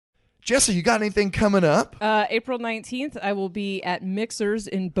Jessa, you got anything coming up? April 19th, I will be at Mixers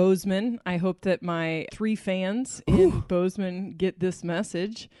in Bozeman. I hope that my 3 fans in Bozeman get this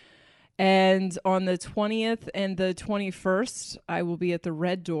message. And on the 20th and the 21st, I will be at the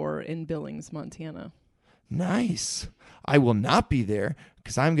Red Door in Billings, Montana. Nice. I will not be there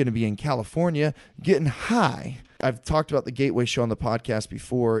because I'm going to be in California getting high. I've talked about the Gateway Show on the podcast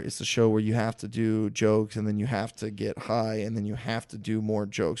before. It's a show where you have to do jokes and then you have to get high and then you have to do more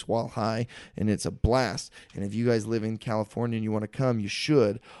jokes while high, and it's a blast. And if you guys live in California and you want to come, you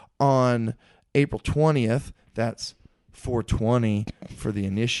should. On April 20th, that's 420 for the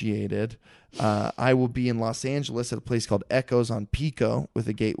initiated. I will be in Los Angeles at a place called Echoes on Pico with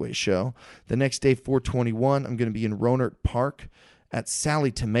a Gateway Show. The next day, 421, I'm going to be in Rohnert Park at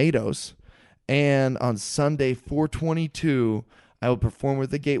Sally Tomatoes. And on Sunday, 422, I will perform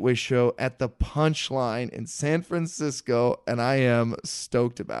with the Gateway Show at the Punchline in San Francisco, and I am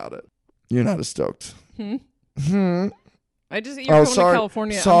stoked about it. You're not as stoked. You're going to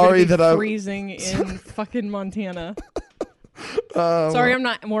California. Sorry, I'm going to be freezing in fucking Montana. Sorry, I'm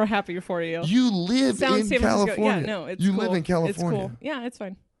not more happy for you. You live in California. Yeah, no, it's you cool. live in California. It's cool. Yeah, it's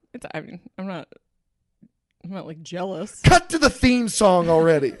fine. I'm not like jealous. Cut to the theme song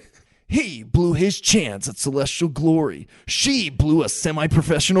already. He blew his chance at celestial glory. She blew a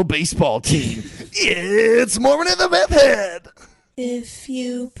semi-professional baseball team. It's Mormon and the Meth Head. If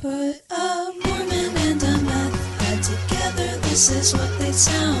you put a Mormon and a meth head together, this is what they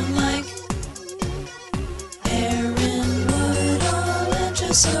sound like. Aaron Woodall and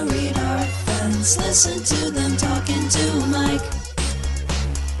Jessa Reed are friends. Listen to them talking to Mike.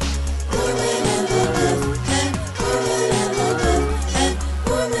 Mormon and the meth head, Mormon and the meth head,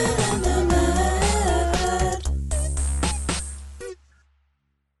 Mormon and the meth head.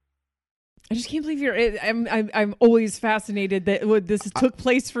 I just can't believe I'm always fascinated that this took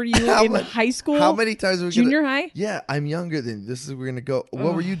place for you in high school. How many times are we junior high? Yeah, I'm younger than this. We're gonna go.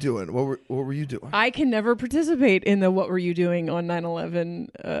 What were you doing? What were you doing? I can never participate in the "What were you doing on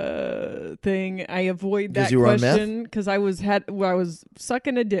 9/11" thing. I avoid that question because I was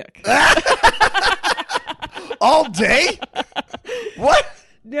sucking a dick all day. What?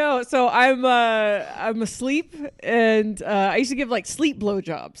 No, so I'm asleep, and I used to give like sleep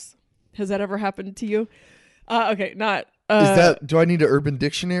blowjobs. Has that ever happened to you? Okay, not. Is that? Do I need an Urban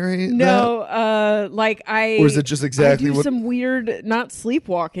Dictionary? No, or is it just exactly I do some weird, not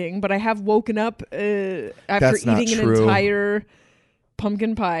sleepwalking, but I have woken up after eating an entire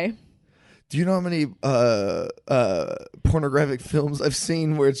pumpkin pie. Do you know how many pornographic films I've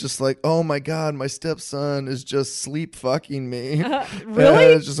seen where it's just like, oh my god, my stepson is just sleep fucking me? Really?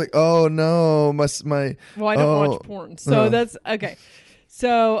 It's just like, oh no, my. Well, I don't watch porn, so that's okay.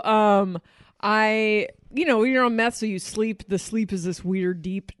 So, when you're on meth, so you sleep. The sleep is this weird,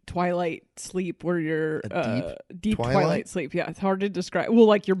 deep twilight sleep where you're deep twilight sleep. Yeah, it's hard to describe. Well,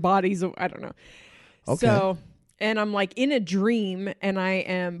 like your body's, I don't know. Okay. So, and I'm like in a dream,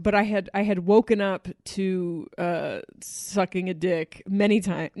 and but I had woken up to sucking a dick many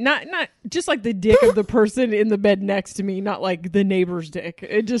times. Not just like the dick of the person in the bed next to me, not like the neighbor's dick.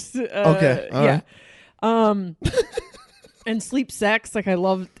 It just okay. Yeah. Right. And sleep sex, like I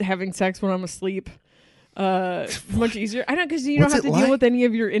love having sex when I'm asleep. Much easier. I don't, because you don't have to deal with any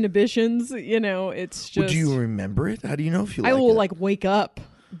of your inhibitions. It's just. Well, do you remember it? How do you know if you? I will wake up,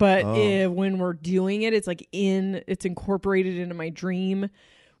 but when we're doing it, it's it's incorporated into my dream,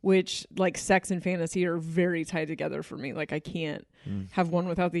 which like sex and fantasy are very tied together for me. Like I can't have one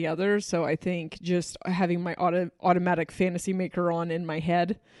without the other. So I think just having my automatic fantasy maker on in my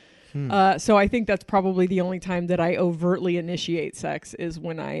head. So I think that's probably the only time that I overtly initiate sex is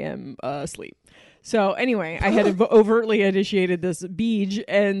when I am asleep. So anyway, I had overtly initiated this beach,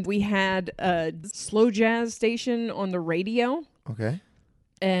 and we had a slow jazz station on the radio. Okay.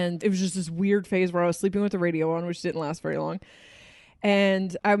 And it was just this weird phase where I was sleeping with the radio on, which didn't last very long.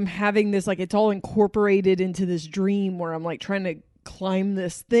 And I'm having this, like, it's all incorporated into this dream where I'm like trying to climb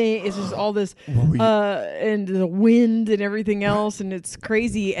this thing. It's just all this and the wind and everything else, and it's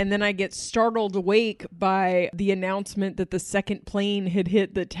crazy. And then I get startled awake by the announcement that the second plane had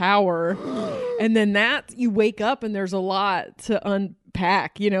hit the tower. And then you wake up and there's a lot to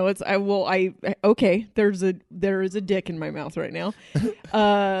unpack. There is a dick in my mouth right now.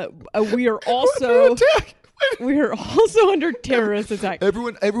 We are also We are also under terrorist attack.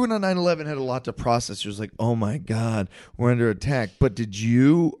 Everyone on 9/11 had a lot to process. It was like, oh my God, we're under attack. But did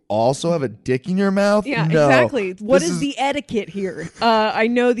you also have a dick in your mouth? Yeah, no. Exactly. What is the etiquette here? I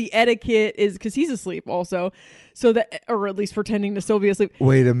know the etiquette is, because he's asleep also. so that, or at least pretending to still be asleep.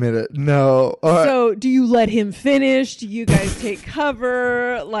 Wait a minute. No. So do you let him finish? Do you guys take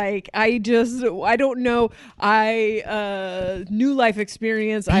cover? Like, I don't know. New life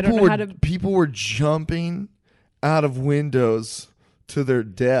experience. I don't know how to. People were jumping out of windows to their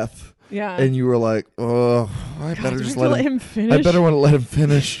death. Yeah. And you were like, oh, I better do I just have to let him finish. I better want to let him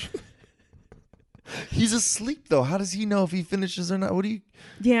finish. He's asleep though. How does he know if he finishes or not? What do you?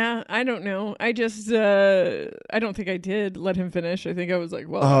 Yeah, I don't know. I just I don't think I did let him finish. I think I was like,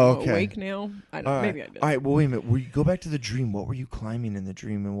 well, I'm okay. awake now. I don't. Maybe I did. All right. Well, wait a minute. Were you go back to the dream? What were you climbing in the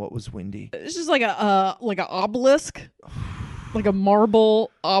dream, and what was windy? It's just like a obelisk, like a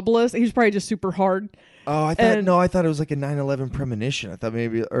marble obelisk. He was probably just super hard. Oh, I thought it was like a 9/11 premonition. I thought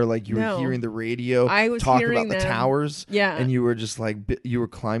maybe, or like you were hearing the radio talk about the towers. Yeah, and you were just like you were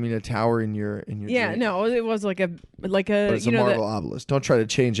climbing a tower in your yeah. dream. No, it was like a But it's a marble obelisk. Don't try to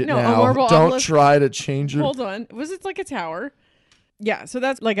change it No, a now. marble Don't obelisk. try to change it. Hold on, was it like a tower? Yeah, so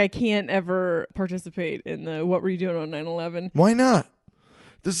that's like I can't ever participate in the what were you doing on 9/11? Why not?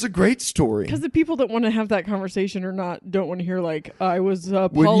 This is a great story. Because the people that want to have that conversation or not don't want to hear like I was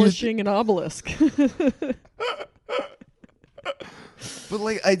polishing an obelisk. But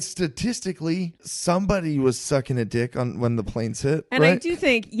like, statistically, somebody was sucking a dick on when the planes hit. And right? I do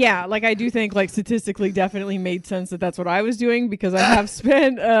think like statistically definitely made sense that that's what I was doing because I have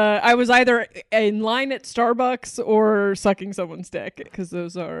spent, I was either in line at Starbucks or sucking someone's dick because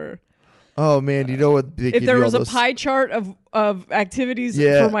those are. Oh man, you know what? If there was a pie chart of activities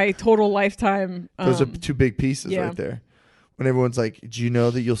for my total lifetime. Those are two big pieces right there. When everyone's like, do you know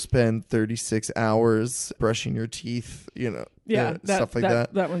that you'll spend 36 hours brushing your teeth? You know, stuff like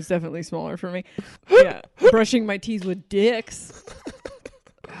that. That one's definitely smaller for me. Yeah. Brushing my teeth with dicks.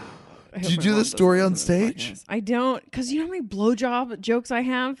 Did you do the story on stage? I don't, because you know how many blowjob jokes I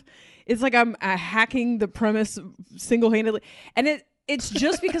have? It's like I'm hacking the premise single-handedly. And it's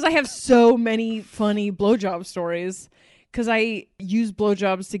just because I have so many funny blowjob stories because I use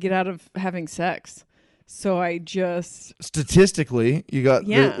blowjobs to get out of having sex. So I just statistically, you got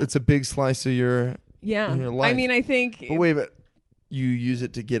it's a big slice of your life. I mean, I think. But wait a minute, you use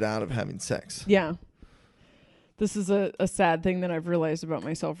it to get out of having sex. Yeah, this is a sad thing that I've realized about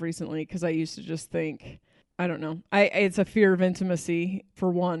myself recently because I used to just think, I don't know, it's a fear of intimacy for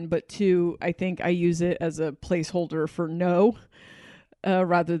one, but two, I think I use it as a placeholder for no.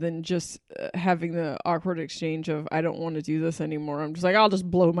 Rather than just having the awkward exchange of I don't want to do this anymore. I'm just like, I'll just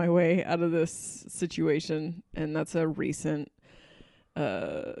blow my way out of this situation. And that's a recent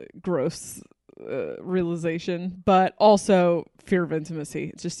gross realization. But also fear of intimacy.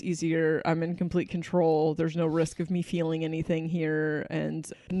 It's just easier. I'm in complete control. There's no risk of me feeling anything here. And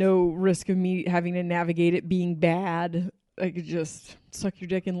no risk of me having to navigate it being bad. I could just suck your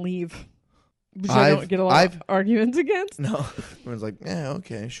dick and leave. Which I don't get a lot of arguments against. No. Everyone's like, yeah,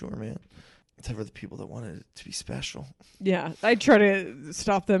 okay, sure, man. Except for the people that wanted it to be special. Yeah. I try to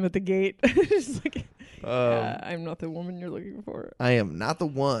stop them at the gate. Just like, I'm not the woman you're looking for. I am not the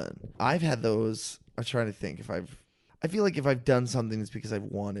one. I've had those. I'm trying to think I feel like if I've done something, it's because I've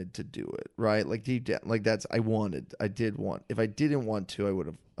wanted to do it, right? Like deep down, like I did want. If I didn't want to,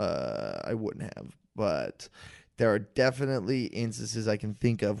 I wouldn't have. But there are definitely instances I can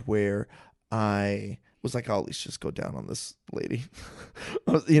think of where I was like, I'll at least just go down on this lady.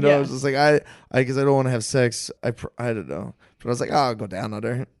 I was just like, because I don't want to have sex. I don't know. But I was like, I'll go down on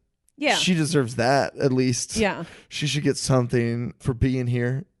her. Yeah. She deserves that at least. Yeah. She should get something for being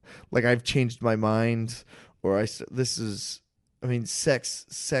here. Like I've changed my mind or sex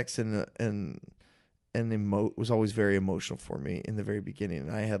and was always very emotional for me in the very beginning.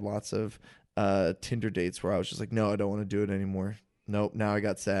 And I had lots of Tinder dates where I was just like, no, I don't want to do it anymore. Nope, now I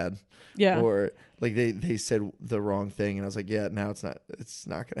got sad. Yeah. Or like they said the wrong thing and I was like, yeah, now it's not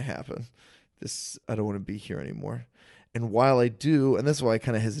going to happen. I don't want to be here anymore. And while I do, and that's why I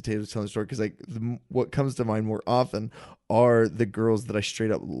kind of hesitated with telling the story, because what comes to mind more often are the girls that I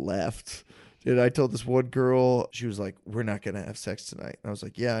straight up left. Dude, I told this one girl, she was like, we're not going to have sex tonight. And I was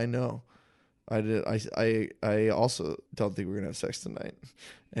like, yeah, I know. I did. I also don't think we're going to have sex tonight.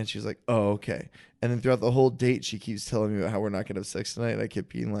 And she's like, oh, okay. And then throughout the whole date, she keeps telling me about how we're not going to have sex tonight. And I kept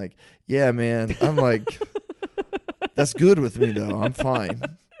being like, yeah, man. I'm like, that's good with me, though. I'm fine.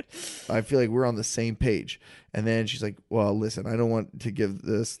 I feel like we're on the same page. And then she's like, well, listen, I don't want to give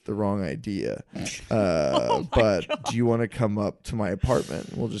this the wrong idea. But God. Do you want to come up to my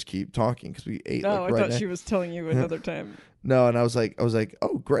apartment? We'll just keep talking because we ate. No, like, I right thought now. she was telling you another time. No, and I was like,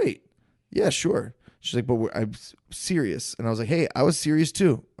 oh, great. Yeah, sure. She's like, but I'm serious. And I was like, hey, I was serious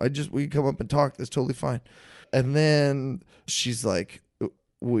too. We can come up and talk. That's totally fine. And then she's like,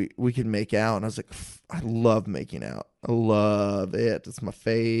 we can make out. And I was like, I love making out. I love it. It's my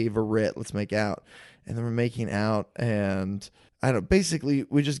favorite. Let's make out. And then we're making out, and I don't know, basically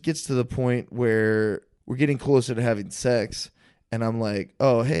we just gets to the point where we're getting closer to having sex. And I'm like,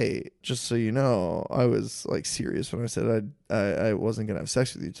 oh, hey, just so you know, I was like serious when I said I wasn't going to have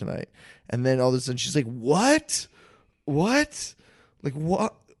sex with you tonight. And then all of a sudden she's like, what? What? Like,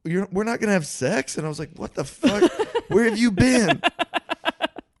 what? We're not going to have sex? And I was like, what the fuck? Where have you been?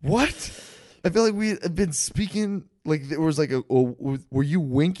 What? I feel like we had been speaking, like there was like were you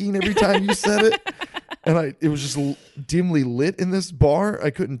winking every time you said it? And it was just dimly lit in this bar. I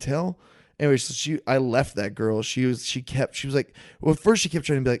couldn't tell. Anyway, so I left that girl. She was like, well, at first she kept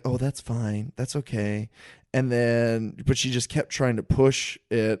trying to be like, oh, that's fine. That's okay. And then, but she just kept trying to push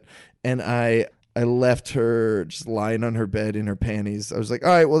it. And I left her just lying on her bed in her panties. I was like,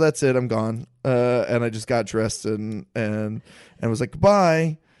 all right, well, that's it. I'm gone. And I just got dressed and was like,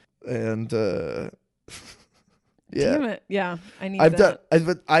 goodbye. And, yeah. Damn it. Yeah. I need I've that.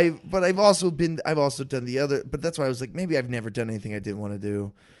 I've also done the other, but that's why I was like, maybe I've never done anything I didn't want to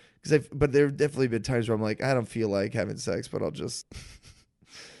do. But there have definitely been times where I'm like, I don't feel like having sex, but I'll just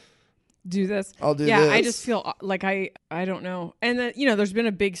do this. I'll do this. Yeah, I just feel like I don't know. And then, there's been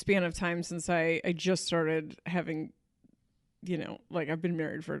a big span of time since I just started having, like I've been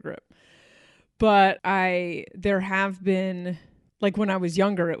married for a grip. But there have been, like when I was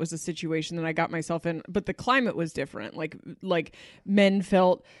younger, it was a situation that I got myself in, but the climate was different. Like men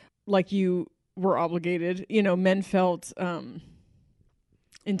felt like you were obligated, men felt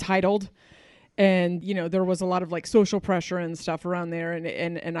entitled, and there was a lot of like social pressure and stuff around there,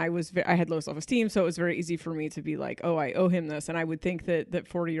 and I had low self-esteem, so it was very easy for me to be like, oh, I owe him this. And I would think that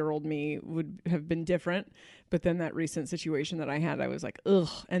 40-year-old me would have been different, but then that recent situation that I had, I was like, ugh.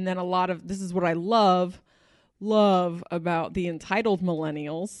 And then this is what I love about the entitled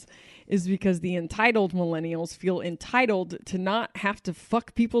millennials, is because the entitled millennials feel entitled to not have to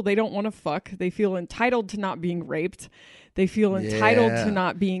fuck people they don't want to fuck. They feel entitled to not being raped. They feel entitled to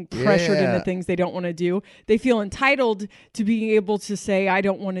not being pressured into things they don't want to do. They feel entitled to being able to say, I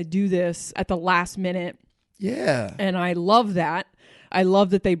don't want to do this at the last minute. Yeah. And I love that. I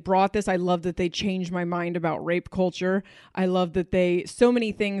love that they brought this. I love that they changed my mind about rape culture. I love that so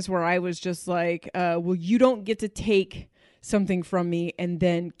many things where I was just like, well, you don't get to take something from me and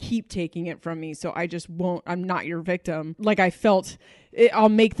then keep taking it from me. So I just won't, I'm not your victim. Like I felt I'll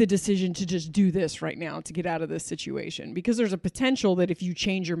make the decision to just do this right now to get out of this situation, because there's a potential that if you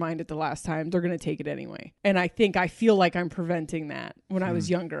change your mind at the last time, they're going to take it anyway. And I feel like I'm preventing that. When I was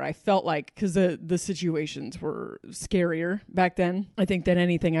younger, I felt like, because the situations were scarier back then, I think, than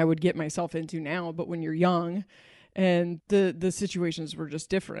anything I would get myself into now. But when you're young and the situations were just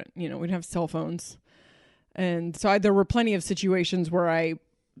different, we didn't have cell phones. And so there were plenty of situations where I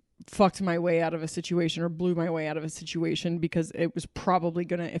fucked my way out of a situation or blew my way out of a situation because it was probably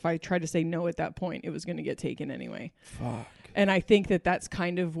if I tried to say no at that point, it was going to get taken anyway. Fuck. And I think that's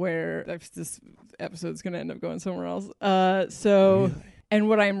kind of where this episode's going to end up going somewhere else. Really? And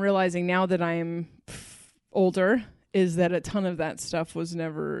what I'm realizing now that I'm older is that a ton of that stuff was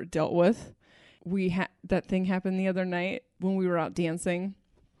never dealt with. That thing happened the other night when we were out dancing.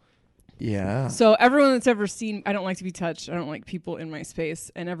 Yeah. So everyone that's ever seen, I don't like to be touched. I don't like people in my space.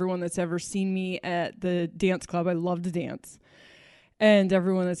 And everyone that's ever seen me at the dance club, I love to dance. And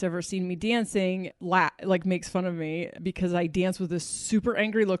everyone that's ever seen me dancing, makes fun of me because I dance with this super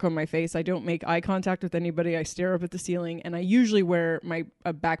angry look on my face. I don't make eye contact with anybody. I stare up at the ceiling, and I usually wear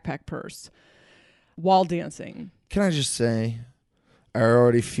a backpack purse while dancing. Can I just say, I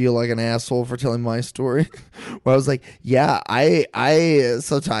already feel like an asshole for telling my story. Where I was like, yeah, I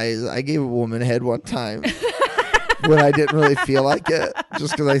sometimes I gave a woman head one time when I didn't really feel like it,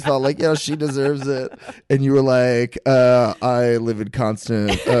 just because I thought like, she deserves it. And you were like, I live in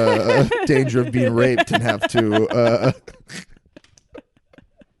constant danger of being raped and have to.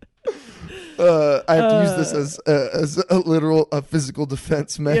 I have to use this as a literal physical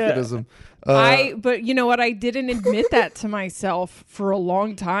defense mechanism. But you know what? I didn't admit that to myself for a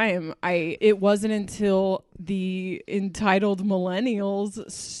long time. It wasn't until the entitled millennials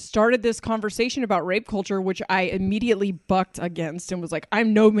started this conversation about rape culture, which I immediately bucked against and was like,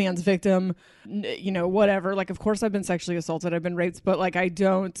 I'm no man's victim, whatever. Like, of course I've been sexually assaulted. I've been raped, but like, I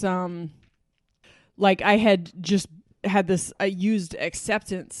don't, I had just had this, I used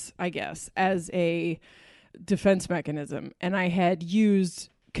acceptance, I guess, as a defense mechanism. And I had used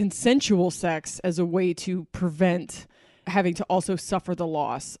consensual sex as a way to prevent having to also suffer the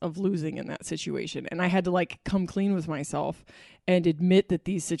loss of losing in that situation. And I had to come clean with myself and admit that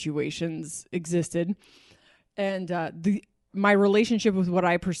these situations existed. And my relationship with what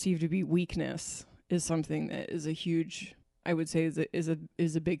I perceive to be weakness is something that is a huge, I would say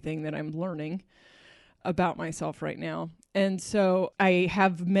is a big thing that I'm learning about myself right now. And so I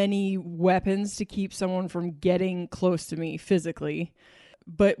have many weapons to keep someone from getting close to me physically.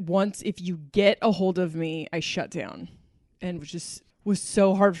 But if you get a hold of me, I shut down. And which was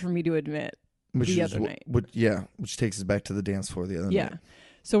so hard for me to admit the other night. Which takes us back to the dance floor the other night. Yeah.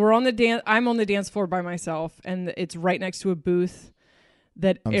 So I'm on the dance floor by myself, and it's right next to a booth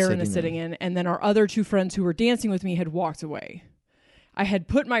that Aaron is sitting in. And then our other two friends who were dancing with me had walked away. I had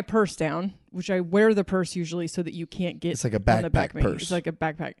put my purse down, which I wear the purse usually so that you can't get it's like a on the back backpack of me. purse. It's like a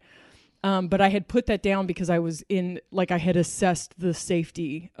backpack. But I had put that down because I was I had assessed the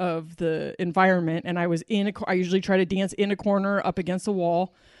safety of the environment, and I was I usually try to dance in a corner up against a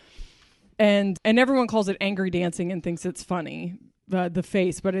wall. And everyone calls it angry dancing and thinks it's funny, the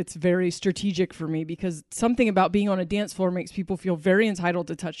face, but it's very strategic for me because something about being on a dance floor makes people feel very entitled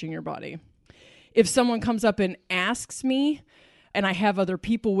to touching your body. If someone comes up and asks me, and I have other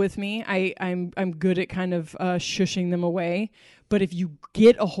people with me, I'm good at kind of shushing them away. But if you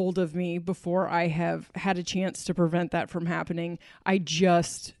get a hold of me before I have had a chance to prevent that from happening, I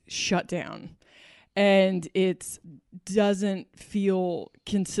just shut down. And it doesn't feel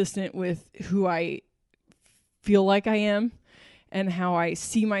consistent with who I feel like I am and how I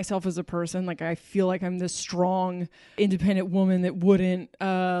see myself as a person. Like I feel like I'm this strong, independent woman that wouldn't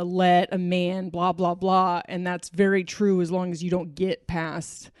let a man blah, blah, blah. And that's very true as long as you don't get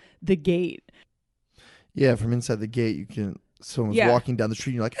past the gate. Yeah, from inside the gate, someone's walking down the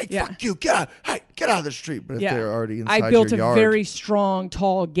street and you're like, hey, fuck you, get out of the street. But if they're already inside your yard. I built a very strong,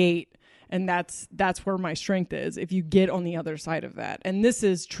 tall gate. And that's where my strength is. If you get on the other side of that, and this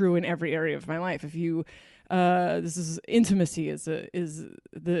is true in every area of my life. If you, this is intimacy is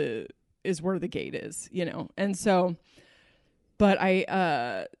where the gate is, you know. And so, but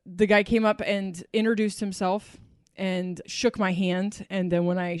the guy came up and introduced himself and shook my hand, and then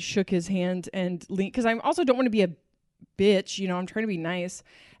when I shook his hand and leaned, because I also don't want to be a bitch, you know, I'm trying to be nice.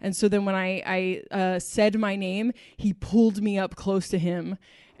 And so then when I said my name, he pulled me up close to him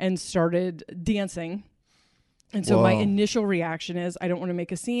and started dancing. And so my initial reaction is, I don't want to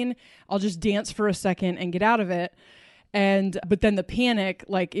make a scene. I'll just dance for a second and get out of it. But then the panic,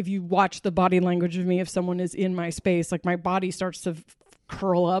 like if you watch the body language of me, if someone is in my space, like my body starts to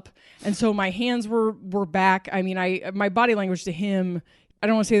curl up. And so my hands were back. I mean, my body language to him, I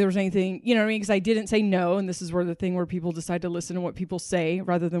don't want to say there was anything, you know what I mean? Because I didn't say no. And this is where the thing where people decide to listen to what people say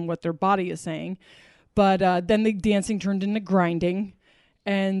rather than what their body is saying. But then the dancing turned into grinding.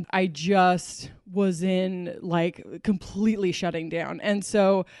 And I just was in like completely shutting down. And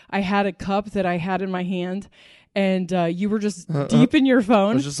so I had a cup that I had in my hand, and you were just deep in your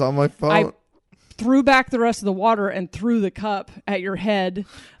phone. I was just on my phone. I threw back the rest of the water and threw the cup at your head.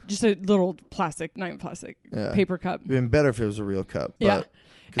 Just a little plastic, not even plastic, paper cup. It'd been better if it was a real cup. Yeah.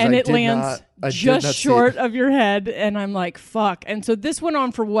 And it lands just short of your head. And I'm like, fuck. And so this went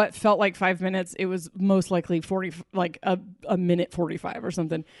on for what felt like 5 minutes. It was most likely 40, like a minute 45 or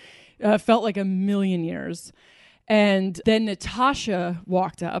something. Felt like a million years. And then Natasha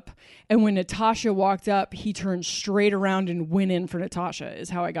walked up. And when Natasha walked up, he turned straight around and went in for Natasha is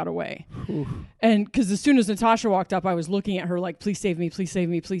how I got away. And because as soon as Natasha walked up, I was looking at her like, please save me, please save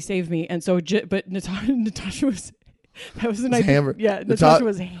me, please save me. And so, but Natasha was... That was the night. Hammered. Yeah, Natasha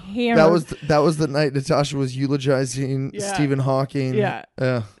was hammered. That was the night Natasha was eulogizing Stephen Hawking. Yeah.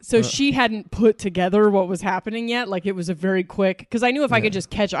 So she hadn't put together what was happening yet. Like it was a very quick. Because I knew if I could just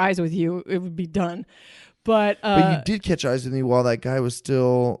catch eyes with you, it would be done. But you did catch eyes with me while that guy was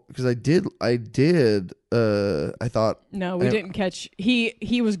still. Because I did. I thought. No, we didn't catch.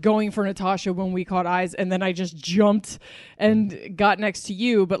 He was going for Natasha when we caught eyes, and then I just jumped and got next to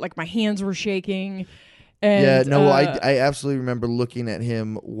you. But like my hands were shaking. And, I absolutely remember looking at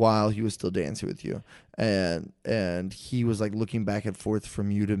him while he was still dancing with you, and he was like looking back and forth from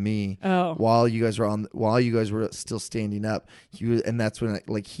you to me while you guys were still standing up. And that's when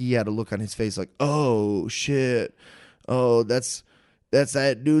he had a look on his face like, oh shit, oh that's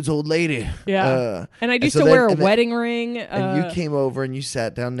that dude's old lady. Yeah, and I used to wear a wedding ring. And you came over and you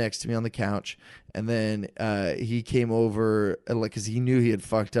sat down next to me on the couch. And then he came over, because he knew he had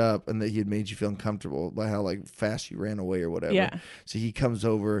fucked up and that he had made you feel uncomfortable by how like fast you ran away or whatever. Yeah. So he comes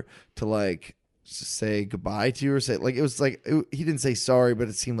over to like say goodbye to you or say like it was like he didn't say sorry, but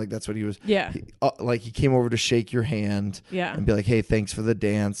it seemed like that's what he was. Yeah. Like he came over to shake your hand. Yeah. And be like, hey, thanks for the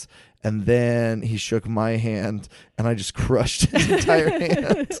dance. And then he shook my hand, and I just crushed his entire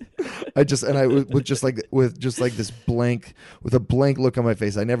hand. With just like this blank, with a blank look on my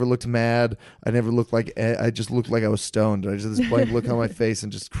face. I never looked mad. I never looked like, I just looked like I was stoned. I just had this blank look on my face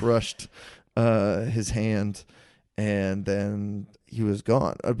and just crushed his hand, and then he was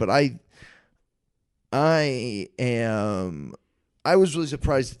gone. But I was really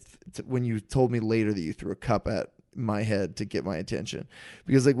surprised when you told me later that you threw a cup at my head to get my attention,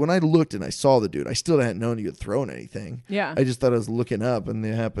 because like when I looked and I saw the dude, I still hadn't known you had thrown anything. Yeah. I just thought I was looking up, and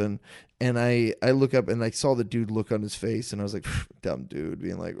it happened, and I look up and I saw the dude look on his face, and I was like, dumb dude,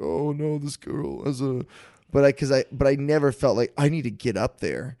 being like, oh no, this girl has a, but I never felt like I need to get up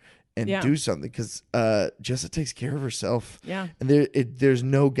there and do something, because Jessa takes care of herself. Yeah. And there's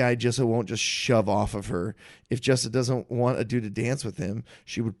no guy Jessa won't just shove off of her. If Jessa doesn't want a dude to dance with him,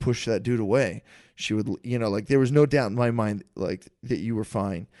 she would push that dude away. She would, like there was no doubt in my mind like that you were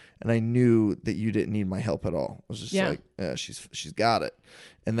fine, and I knew that you didn't need my help at all. I was just like, she's got it.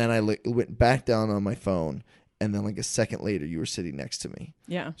 And then I went back down on my phone, and then like a second later, you were sitting next to me.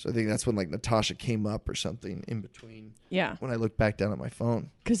 Yeah. So I think that's when like Natasha came up or something in between. Yeah. When I looked back down at my phone.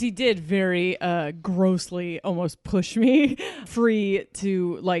 Because he did very grossly almost push me free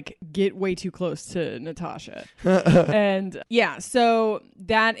to like get way too close to Natasha. And yeah, so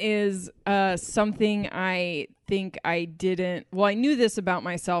that is something I think I didn't. Well, I knew this about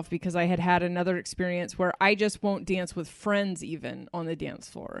myself because I had another experience where I just won't dance with friends even on the dance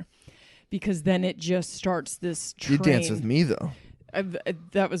floor, because then it just starts this train. You dance with me though.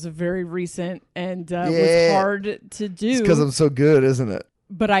 That was a very recent and was hard to do. It's because I'm so good, isn't it?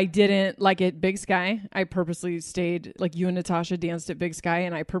 But I didn't, like at Big Sky, I purposely stayed, like you and Natasha danced at Big Sky,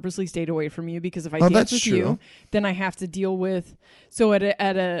 and I purposely stayed away from you because if I dance with you, then I have to deal with. So at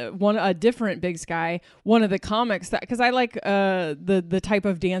a different Big Sky, one of the comics that, because I like the type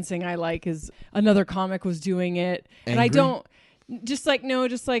of dancing I like is another comic was doing it, Angry? and I don't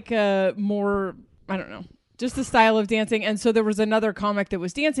more, I don't know. Just the style of dancing. And so there was another comic that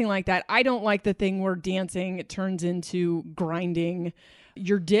was dancing like that. I don't like the thing where dancing it turns into grinding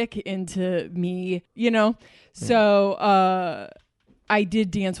your dick into me, So I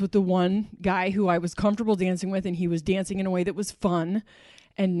did dance with the one guy who I was comfortable dancing with, and he was dancing in a way that was fun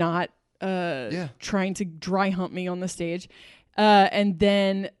and not trying to dry hump me on the stage. And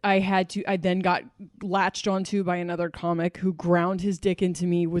then I then got latched onto by another comic who ground his dick into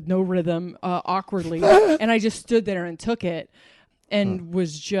me with no rhythm, awkwardly. And I just stood there and took it and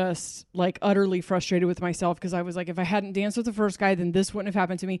was just like utterly frustrated with myself, because I was like, if I hadn't danced with the first guy, then this wouldn't have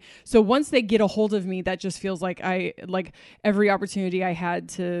happened to me. So once they get a hold of me, that just feels like every opportunity I had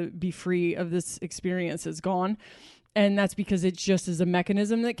to be free of this experience is gone. And that's because it just is a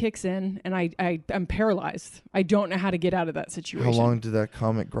mechanism that kicks in, and I'm paralyzed. I don't know how to get out of that situation. How long did that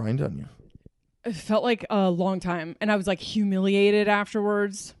comic grind on you? It felt like a long time, and I was like humiliated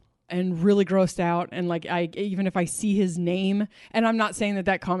afterwards and really grossed out. And like even if I see his name, and I'm not saying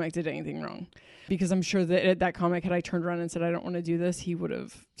that comic did anything wrong, because I'm sure that that comic, had I turned around and said I don't want to do this, he would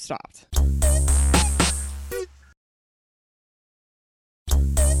have stopped.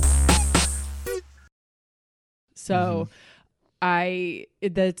 So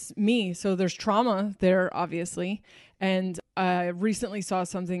that's me. So there's trauma there, obviously. And I recently saw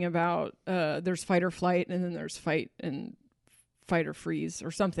something about there's fight or flight, and then there's fight or freeze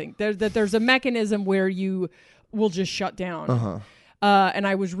or something. There's a mechanism where you will just shut down. And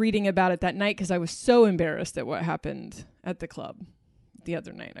I was reading about it that night because I was so embarrassed at what happened at the club the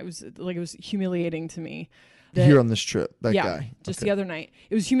other night. I was like, it was humiliating to me. Here on this trip, that guy. Just the other night.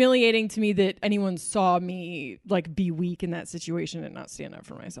 It was humiliating to me that anyone saw me like be weak in that situation and not stand up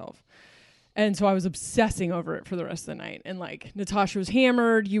for myself. And so I was obsessing over it for the rest of the night. And like Natasha was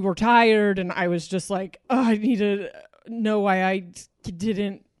hammered, you were tired, and I was just like, oh, I need to know why I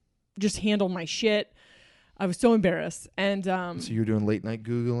didn't just handle my shit. I was so embarrassed. And so you were doing late night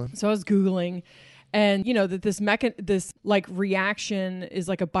Googling? So I was Googling. And that this like reaction is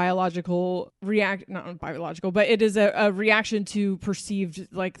like a biological not biological, but it is a reaction to perceived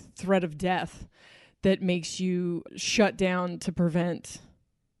like threat of death that makes you shut down to prevent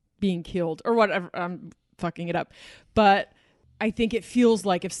being killed or whatever. I'm fucking it up. But I think it feels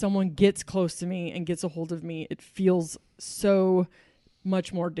like if someone gets close to me and gets a hold of me, it feels so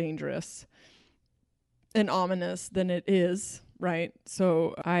much more dangerous and ominous than it is. Right.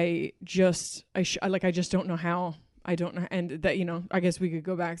 So I just don't know how. I don't know. And that, I guess we could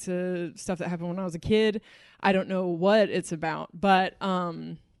go back to stuff that happened when I was a kid. I don't know what it's about, but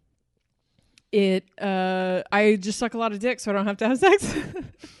I just suck a lot of dick, so I don't have to have sex.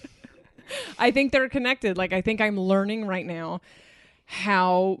 I think they're connected. Like, I think I'm learning right now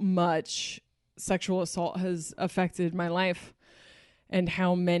how much sexual assault has affected my life and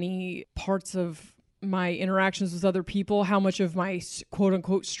how many parts of my interactions with other people, how much of my quote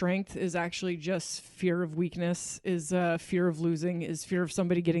unquote strength is actually just fear of weakness, is fear of losing, is fear of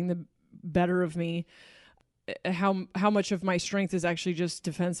somebody getting the better of me. How much of my strength is actually just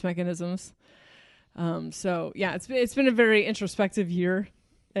defense mechanisms. So yeah, it's been a very introspective year.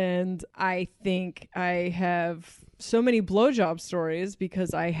 And I think I have so many blowjob stories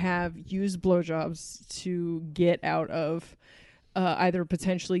because I have used blowjobs to get out of either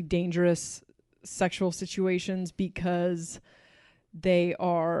potentially dangerous sexual situations because they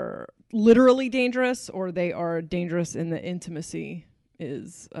are literally dangerous or they are dangerous in the intimacy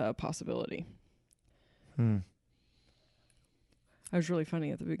is a possibility. I was really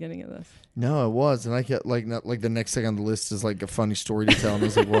funny at the beginning of this. No, it was, and I kept not the next thing on the list is like a funny story to tell, and I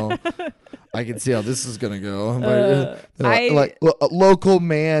was like, well, I can see how this is gonna go. But, a local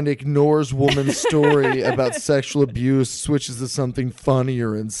man ignores woman's story about sexual abuse, switches to something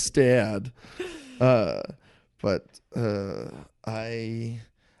funnier instead. But I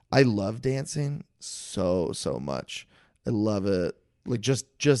love dancing so much. I love it, like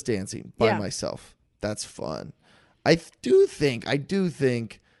just dancing by myself. That's fun. I do think I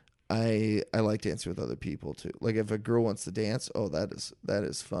like dancing with other people too. Like if a girl wants to dance, that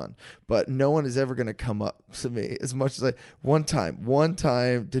is fun. But no one is ever gonna come up to me as much as one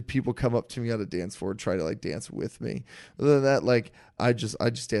time did people come up to me on a dance floor and try to like dance with me. Other than that, like I just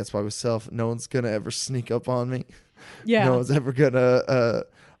dance by myself. No one's gonna ever sneak up on me. Yeah. No one's ever gonna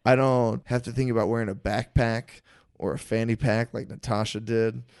I don't have to think about wearing a backpack or a fanny pack like Natasha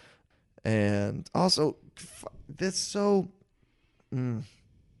did. And also that's so no,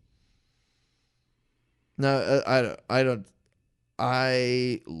 I don't.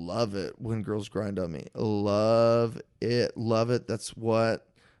 I love it when girls grind on me. Love it. That's what.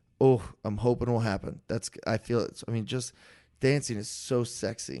 I'm hoping will happen. I feel it. I mean, just dancing is so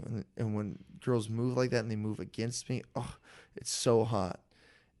sexy, and when girls move like that and they move against me, it's so hot.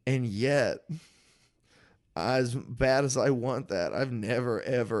 And yet, as bad as I want that, I've never,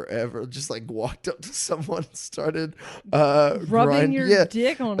 ever just like walked up to someone and started rubbing your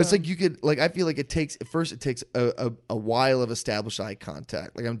dick on It's them. like you could, like, I feel like it takes a while of established eye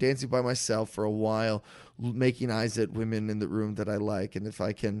contact. Like I'm dancing by myself for a while, making eyes at women in the room that I like. And if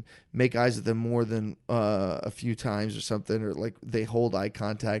I can make eyes at them more than a few times or something, or like they hold eye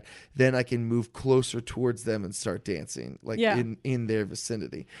contact, then I can move closer towards them and start dancing like in their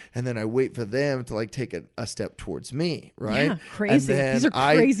vicinity. And then I wait for them to like take a step towards me. Right. Yeah, crazy. These are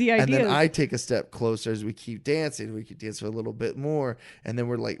crazy ideas. And then I take a step closer as we keep dancing. We keep dancing a little bit more. And then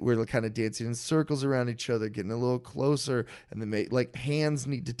we're kind of dancing in circles around each other, getting a little closer. And then like hands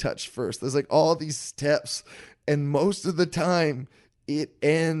need to touch first. There's like all these steps. And most of the time, it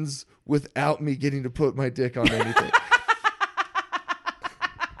ends without me getting to put my dick on anything.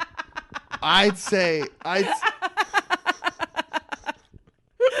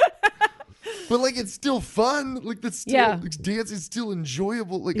 But like it's still fun. Like that's still like, dancing's still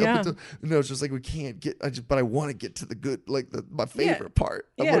enjoyable. Like up until it's just like we can't get. But I want to get to the good, like my favorite part.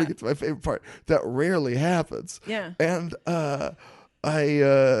 I want to get to my favorite part. That rarely happens. Yeah. And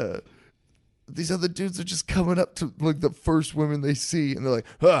these other dudes are just coming up to like the first women they see, and they're like,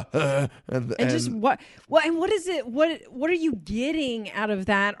 and just what is it? What are you getting out of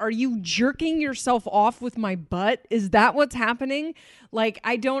that? Are you jerking yourself off with my butt? Is that what's happening? Like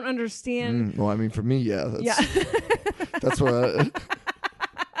I don't understand. Well, I mean, for me, that's what.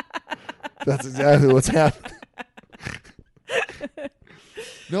 That's exactly what's happening.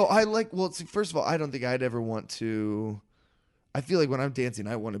 No, see, first of all, I don't think I'd ever want to. I feel like when I'm dancing,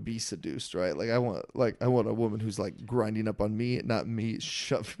 I want to be seduced, right? Like I want a woman who's like grinding up on me, not me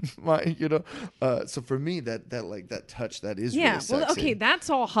shoving mine, So for me, that touch, that is really sexy. Well, okay, that's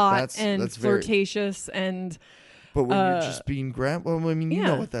all hot and flirtatious But when you're just being grabbed, well, I mean, you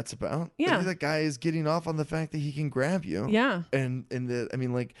know what that's about. Yeah, like, that guy is getting off on the fact that he can grab you. Yeah, and I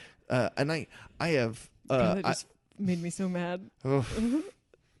mean, like, and I have. God, that just made me so mad.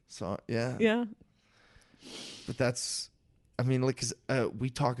 So yeah. Yeah. But that's. I mean, like, cause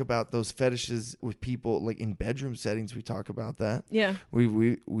we talk about those fetishes with people, like in bedroom settings. We talk about that. Yeah,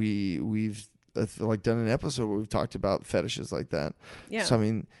 We've I feel like done an episode where we've talked about fetishes like that. Yeah. So I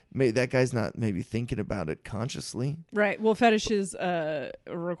mean, that guy's not maybe thinking about it consciously. Right. Well, fetishes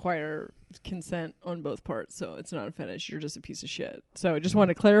require consent on both parts, so it's not a fetish. You're just a piece of shit. So I just want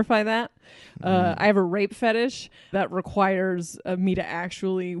to clarify that. I have a rape fetish that requires me to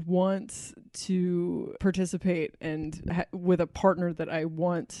actually want to participate and with a partner that I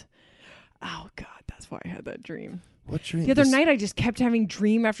want. Oh God, that's why I had that dream. What dream? The other night, I just kept having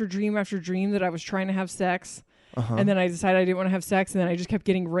dream after dream after dream that I was trying to have sex. And then I decided I didn't want to have sex, and then I just kept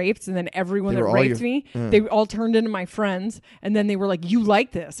getting raped, and then everyone that raped me, they all turned into my friends, and then they were like, you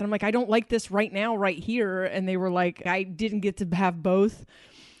like this? And I'm like, I don't like this right now, right here. And they were like, I didn't get to have both.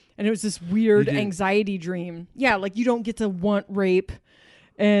 And it was this weird anxiety dream. Yeah, like you don't get to want rape.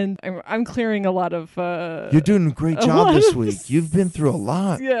 And I'm clearing a lot of... You're doing a great job this week. You've been through a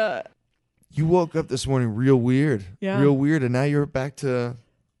lot. Yeah. You woke up this morning real weird. Yeah. Real weird, and now you're back to...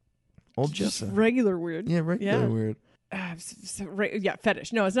 Old Just Jessa. regular weird. Yeah, regular weird. Yeah,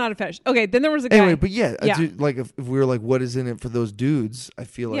 fetish. No, it's not a fetish. Okay, then there was a guy. Anyway, but like if we were like, what is in it for those dudes? I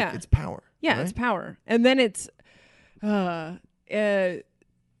feel like it's power. Yeah, right? it's power. And then it's, that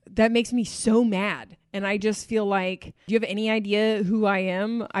makes me so mad. And I just feel like, do you have any idea who I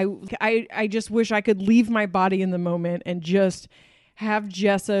am? I just wish I could leave my body in the moment and just have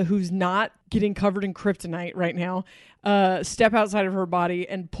Jessa, who's not getting covered in kryptonite right now, step outside of her body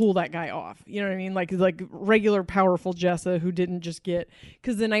and pull that guy off. You know what I mean? Like regular powerful Jessa who didn't just get...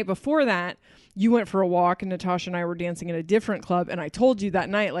 Because the night before that, you went for a walk and Natasha and I were dancing in a different club. And I told you that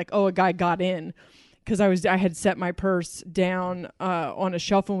night, like, oh, a guy got in. Because I had set my purse down on a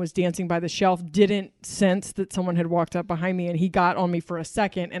shelf and was dancing by the shelf. Didn't sense that someone had walked up behind me, and he got on me for a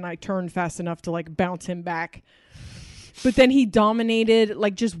second, and I turned fast enough to like bounce him back. But then he dominated,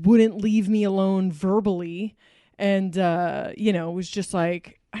 like just wouldn't leave me alone verbally. And, it was just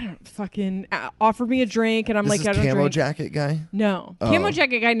like, I don't fucking offered me a drink. And I'm This like, is I don't camo drink. jacket guy? No. Oh. Camo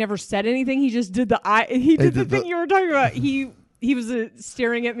jacket guy never said anything. He just did the thing you were talking about. He was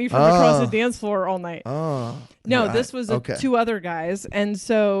staring at me from across the dance floor all night. Oh. No, this was two other guys. And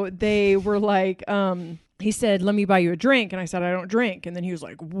so they were like, he said, let me buy you a drink. And I said, I don't drink. And then he was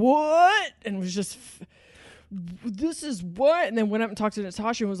like, what? And was just... this is what? And then went up and talked to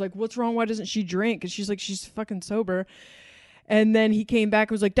Natasha and was like, what's wrong? Why doesn't she drink? And she's like, she's fucking sober. And then he came back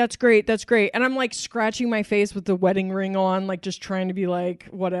and was like, that's great. That's great. And I'm like scratching my face with the wedding ring on, like just trying to be like,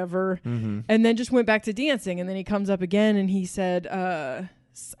 whatever. And then just went back to dancing. And then he comes up again and he said,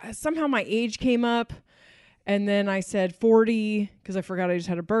 somehow my age came up. And then I said 40 because I forgot I just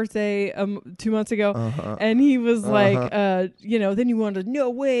had a birthday 2 months ago. And he was like, then you wanted,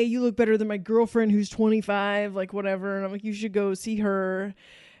 no way, you look better than my girlfriend who's 25, like whatever. And I'm like, you should go see her.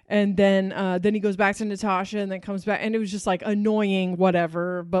 And then he goes back to Natasha and then comes back. And it was just like annoying,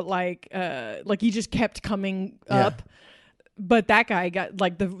 whatever. But like he just kept coming up. But that guy got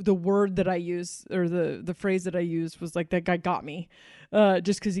like the word that I used or the phrase that I used was like, that guy got me.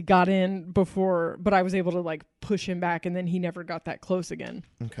 Just because he got in before, but I was able to like push him back, and then he never got that close again.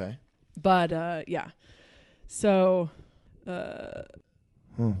 Okay. But yeah. So. How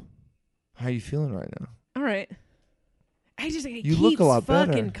are you feeling right now? All right. You look a lot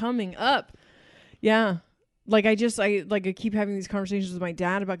fucking better. Coming up. Yeah. Like I keep having these conversations with my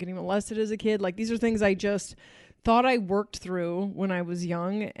dad about getting molested as a kid. Like these are things I just thought I worked through when I was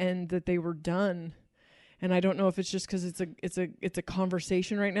young, and that they were done. And I don't know if it's just because it's a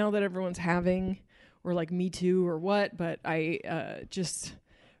conversation right now that everyone's having, or like Me Too or what. But I'm just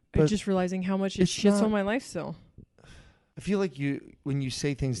realizing how much it shits on my life still. I feel like when you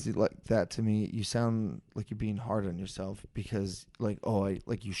say things like that to me, you sound like you're being hard on yourself because like,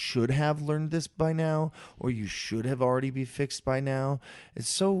 you should have learned this by now, or you should have already be fixed by now. It's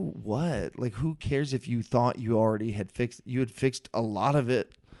so what? Like, who cares if you thought you already had fixed? You had fixed a lot of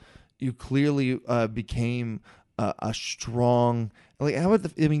it. You clearly became a strong, like,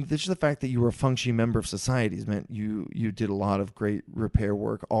 just the fact that you were a functioning member of society has meant you did a lot of great repair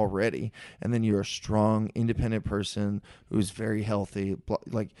work already, and then you're a strong, independent person who's very healthy,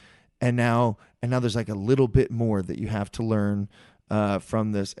 and now there's like a little bit more that you have to learn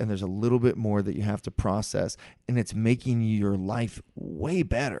from this, and there's a little bit more that you have to process, and it's making your life way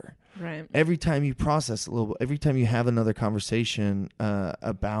better. Right. Every time you process a little, every time you have another conversation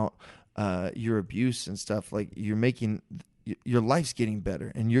about your abuse and stuff, like you're making your life's getting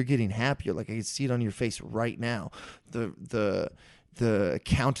better and you're getting happier. Like I can see it on your face right now. The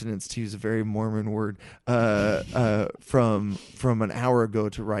countenance, to use a very Mormon word, from an hour ago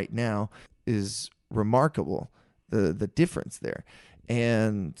to right now is remarkable. The difference there,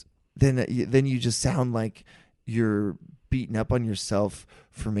 and then you just sound like you're beating up on yourself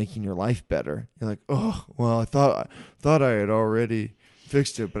for making your life better. You're like, oh, well, I thought I had already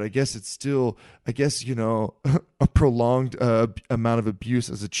fixed it, but I guess it's still, a prolonged amount of abuse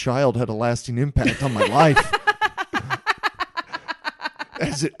as a child had a lasting impact on my life.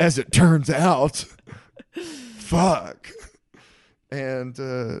 As it turns out. Fuck. And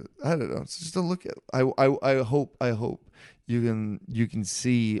I don't know. It's just a look at. I hope you can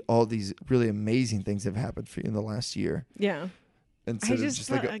see all these really amazing things that have happened for you in the last year. Yeah. And I just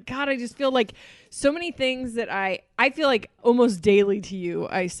feel like so many things that I feel like almost daily to you.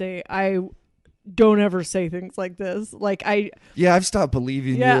 I say I don't ever say things like this. Like I've stopped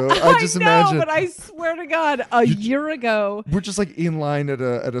believing you. I just know, imagine. but I swear to God, a year ago, we're just like in line at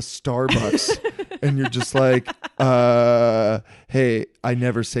a Starbucks, and you're just like, hey, I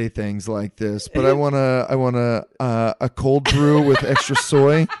never say things like this, but I want a cold brew with extra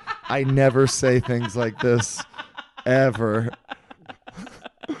soy. I never say things like this ever.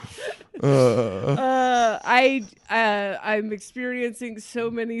 I'm experiencing so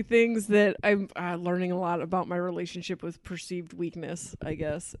many things that I'm learning a lot about my relationship with perceived weakness, I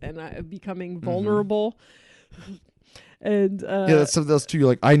guess, and I'm becoming vulnerable. And that's something else too. You're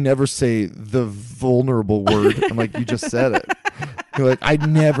like, I never say the vulnerable word. I'm like, you just said it. You're like, I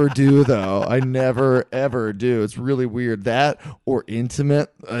never do though. I never ever do. It's really weird. That or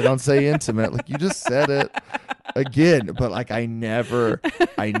intimate. I don't say intimate. Like you just said it again. But like I never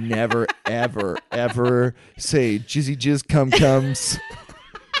ever say jizzy jizz cum comes.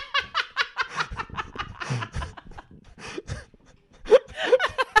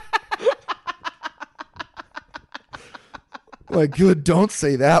 Like, good, don't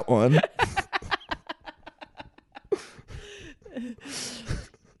say that one.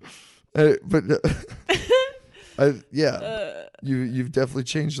 You've definitely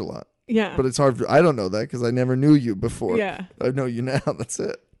changed a lot. Yeah. But it's hard. I don't know that because I never knew you before. Yeah. I know you now. That's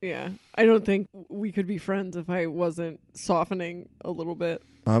it. Yeah. I don't think we could be friends if I wasn't softening a little bit.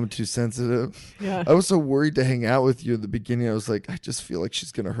 I'm too sensitive. Yeah. I was so worried to hang out with you in the beginning. I was like, I just feel like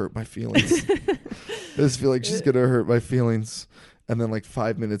she's going to hurt my feelings. I just feel like she's going to hurt my feelings. And then like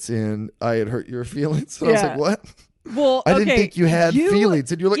 5 minutes in, I had hurt your feelings. And I was like, what? Well, I didn't think you had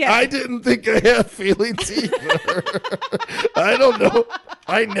feelings. And you're like, I didn't think I had feelings either. I don't know.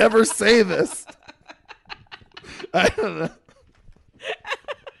 I never say this. I don't know.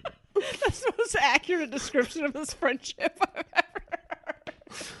 That's the most accurate description of this friendship I've ever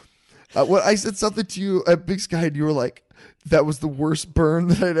heard. Well, I said something to you at Big Sky, and you were like, that was the worst burn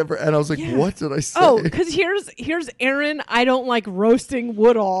that I'd ever. And I was like, what did I say? Oh, because here's Aaron. I don't like roasting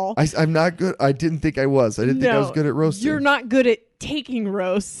Woodall. I'm not good. I didn't think I was. I didn't think I was good at roasting. You're not good at taking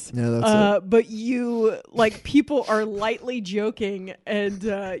roasts. Yeah, that's it. But you, like, people are lightly joking, and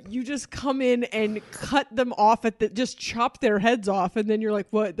you just come in and cut them off just chop their heads off, and then you're like,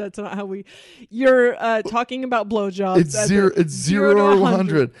 what? That's not how we. You're talking about blowjobs. It's 0 or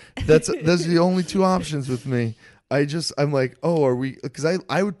 100. That's the only two options with me. I'm like, oh, are we? Because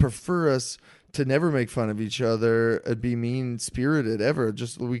I would prefer us to never make fun of each other and be mean spirited ever.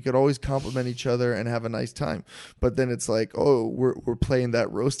 Just we could always compliment each other and have a nice time. But then it's like, oh, we're playing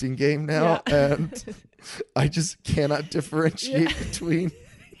that roasting game now, and I just cannot differentiate between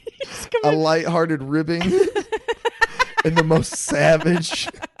a lighthearted ribbing and the most savage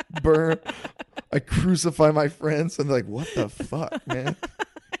burn. I crucify my friends and they're like, what the fuck, man?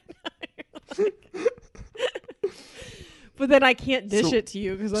 But then I can't dish it to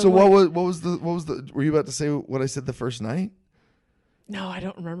you because. So what was the? Were you about to say what I said the first night? No, I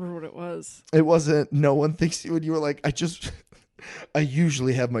don't remember what it was. It wasn't. No one thinks you. And you were like, I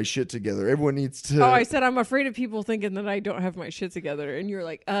usually have my shit together. Everyone needs to. Oh, I said I'm afraid of people thinking that I don't have my shit together, and you're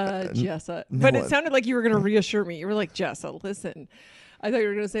like, Jessa. But it sounded like you were gonna reassure me. You were like, Jessa, listen. I thought you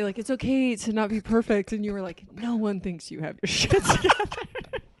were gonna say like it's okay to not be perfect, and you were like, no one thinks you have your shit together.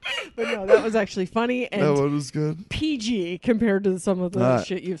 But no, that was actually funny and that one was good. PG compared to some of the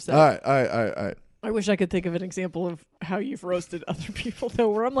shit you've said. All right. I wish I could think of an example of how you've roasted other people though,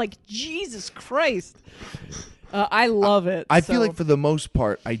 where I'm like, Jesus Christ. I love it. I feel like for the most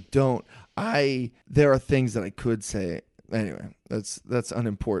part, I don't. There are things that I could say. Anyway, that's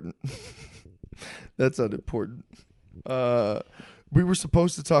unimportant. That's unimportant. We were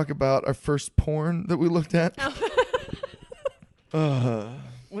supposed to talk about our first porn that we looked at.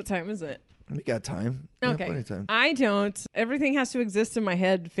 What time is it? We got time. Okay. Plenty of time. I don't. Everything has to exist in my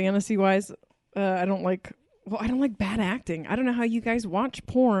head fantasy wise. I don't like bad acting. I don't know how you guys watch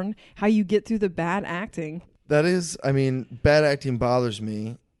porn, how you get through the bad acting. That is, I mean, bad acting bothers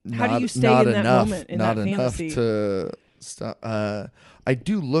me. How do you stay in that moment, in that fantasy? Not enough stuff. I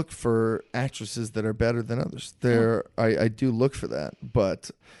do look for actresses that are better than others. I do look for that,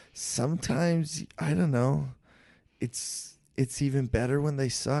 but sometimes I don't know. It's even better when they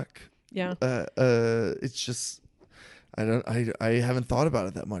suck. Yeah. It's just I haven't thought about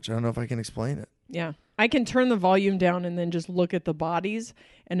it that much. I don't know if I can explain it. Yeah. I can turn the volume down and then just look at the bodies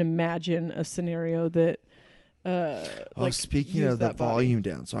and imagine a scenario that speaking of the volume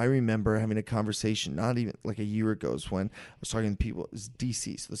down, so I remember having a conversation not even like a year ago is when I was talking to people. It was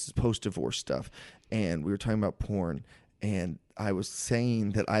DC, so this is post-divorce stuff, and we were talking about porn, and I was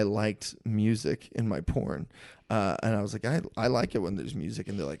saying that I liked music in my porn, and I was like, I like it when there's music,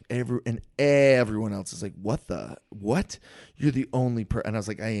 and they're like, everyone else is like, what? You're the only person, and I was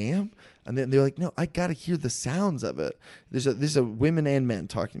like, I am, and then they're like, no, I gotta hear the sounds of it. There's a women and men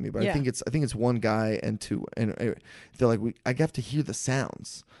talking to me, but I think it's one guy and two, and they're like, I have to hear the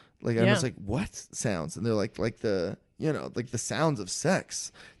sounds. Like I was like, what sounds? And they're like the. Like the sounds of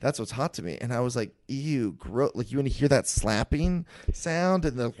sex. That's what's hot to me. And I was like, ew, gross. Like, you want to hear that slapping sound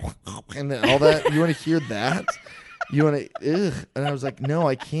and then all that? You want to hear that? You want to, ugh. And I was like, no,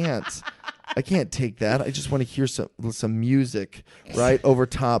 I can't. I can't take that. I just want to hear some music, right, over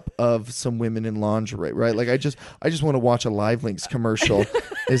top of some women in lingerie, right? Like I just want to watch a Live Links commercial.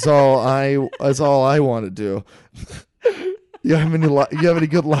 is all I want to do. You have any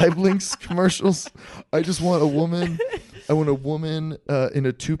good Live Links commercials? I just want a woman. I want a woman in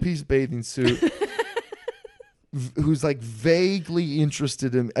a 2-piece bathing suit who's like vaguely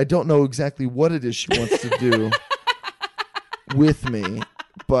interested in. I don't know exactly what it is she wants to do with me,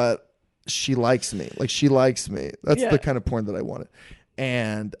 but she likes me. Like she likes me. That's the kind of porn that I wanted.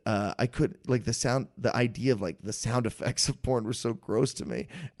 And I could like the idea of like the sound effects of porn were so gross to me.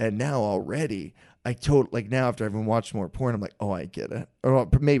 And now already now after I've been watching more porn, I'm like, oh, I get it. Or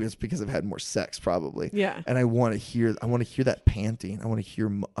maybe it's because I've had more sex, probably. Yeah. And I want to hear that panting. I want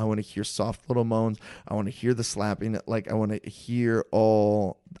to hear soft little moans. I want to hear the slapping. Like I want to hear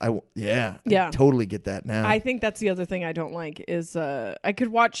all. I totally get that now. I think that's the other thing I don't like is I could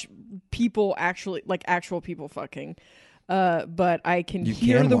watch people actual people fucking. But I can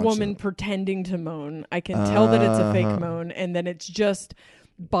hear the woman pretending to moan. I can tell that it's a fake moan, and then it's just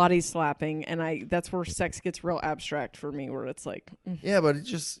body slapping, and that's where sex gets real abstract for me, where it's like, yeah, but it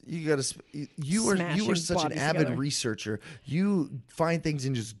just you were such an avid researcher. You find things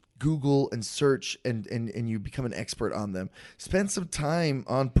and just Google and search and you become an expert on them. Spend some time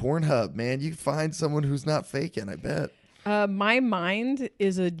on Pornhub, man. You find someone who's not faking, I bet. My mind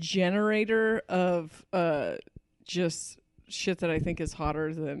is a generator of just shit that I think is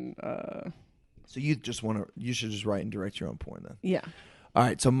hotter than. So you should just write and direct your own porn then. Yeah. All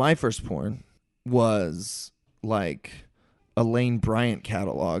right. So my first porn was like a Lane Bryant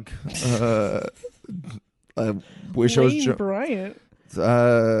catalog. I wish I was Lane Bryant.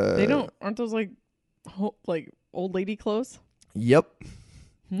 Aren't those like old lady clothes? Yep.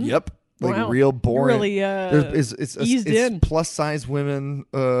 Yep. Like wow. real boring. Really, it's plus size women,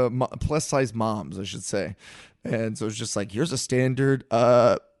 plus size moms, I should say. And so it's just like, here's a standard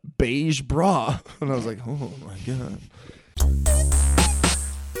beige bra. And I was like, oh my God.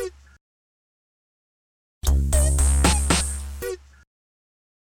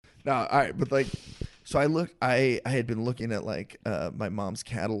 No, all right, but like, so I had been looking at like my mom's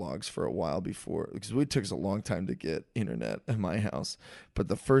catalogs for a while before, because it took us a long time to get internet in my house. But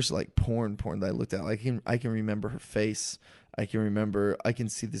the first like porn that I looked at, I can remember her face. I can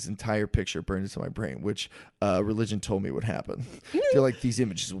see this entire picture burned into my brain, which religion told me would happen. They're like, these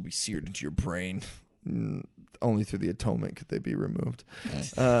images will be seared into your brain. Only through the atonement could they be removed.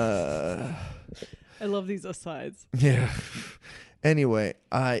 I love these asides. Yeah. Anyway,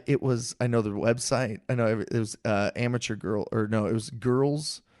 I know the website. I know it was amateur girl, or no, it was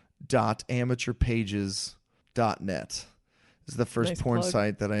girls.amateurpages.net. This is the first nice porn plug.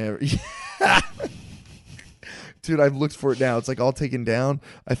 site that I ever. Dude, I've looked for it now. It's like all taken down.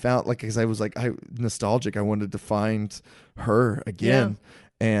 I found because I was like nostalgic. I wanted to find her again,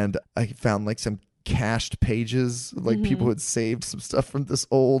 and I found like some cached pages, like people had saved some stuff from this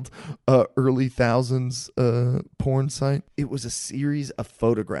old early thousands porn site. It was a series of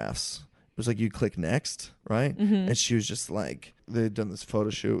photographs. It was like you click next, right? And she was just like, they'd done this photo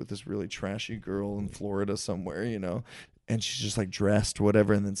shoot with this really trashy girl in Florida somewhere, and she's just like dressed,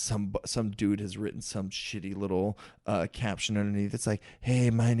 whatever. And then some dude has written some shitty little caption underneath. It's like, hey,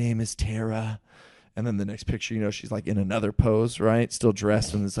 my name is Tara. And then the next picture, she's like in another pose, right? Still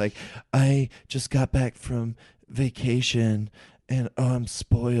dressed. And it's like, I just got back from vacation and I'm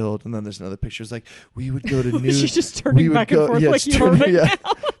spoiled. And then there's another picture. It's like, we would go to New She's just turning back and forth like you are right now.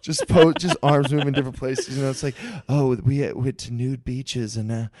 just pose, just arms moving different places. You know, it's like, oh, we went to nude beaches,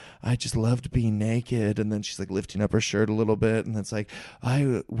 and I just loved being naked. And then she's like lifting up her shirt a little bit, and it's like,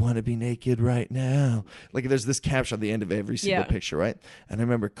 I want to be naked right now. Like there's this caption at the end of every single picture, right? And I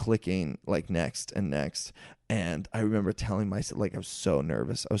remember clicking like next and next. And I remember telling myself, like, I was so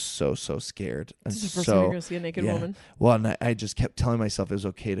nervous. I was so scared. And This is the first time you're going to see a naked woman. Well, and I just kept telling myself it was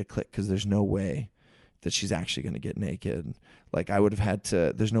okay to click because there's no way that she's actually going to get naked. Like, I would have had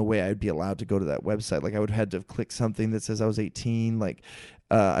to, there's no way I'd be allowed to go to that website. Like, I would have had to have clicked something that says I was 18. Like,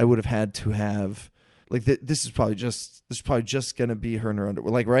 I would have had to have, like, this is probably just going to be her in her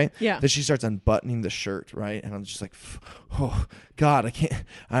underwear. Like, right? Yeah. Then she starts unbuttoning the shirt, right? And I'm just like, oh, God, I can't.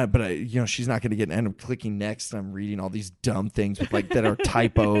 But she's not going to get, and I'm clicking next, and I'm reading all these dumb things with, like, that are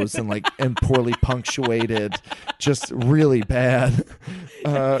typos and poorly punctuated. Just really bad.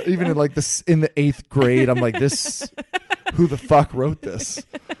 Even in, like, in the 8th grade, I'm like, who the fuck wrote this?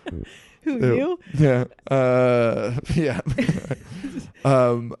 Who, you? Yeah. Yeah.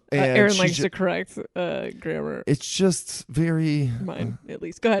 And Aaron likes to correct grammar. It's just very Mine, at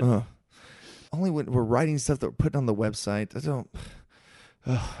least. Go ahead. Only when we're writing stuff that we're putting on the website. I don't.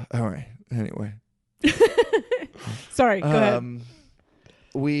 All right. Anyway. Sorry. Go ahead.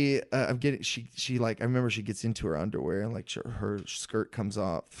 I'm getting. She like. I remember she gets into her underwear and like her skirt comes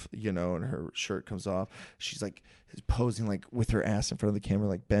off, and her shirt comes off. She's like posing like with her ass in front of the camera,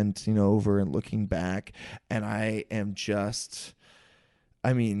 like bent, over and looking back. And I am just.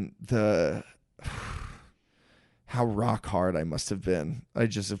 I mean, how rock hard I must have been. I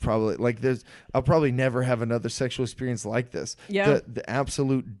just have probably I'll probably never have another sexual experience like this. Yeah. The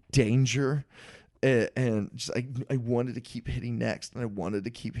absolute danger, and just I wanted to keep hitting next, and I wanted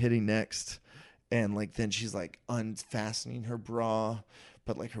to keep hitting next, and like then she's like unfastening her bra,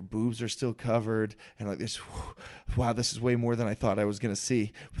 but like her boobs are still covered, and like this, wow, this is way more than I thought I was gonna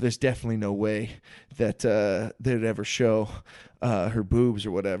see. But there's definitely no way that they'd ever show her boobs or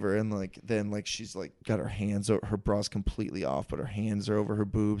whatever. And like then like she's like got her hands over, her bra's completely off, but her hands are over her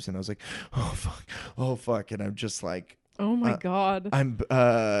boobs, and I was like, oh fuck, and I'm just like, oh my God. I'm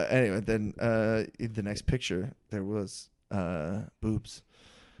anyway. Then in the next picture there was boobs,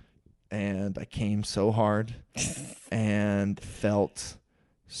 and I came so hard and felt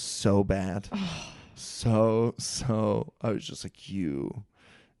so bad. So I was just like, you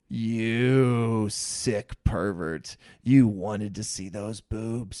sick pervert. You wanted to see those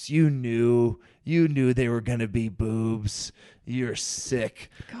boobs. You knew they were going to be boobs. You're sick.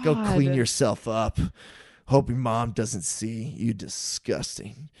 God. Go clean yourself up. Hope your mom doesn't see. You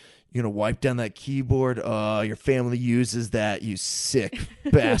disgusting. You're going to wipe down that keyboard. Your family uses that, you sick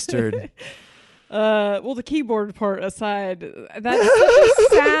bastard. Well, the keyboard part aside, that's such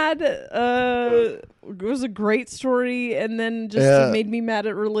a sad. It was a great story, and then just it made me mad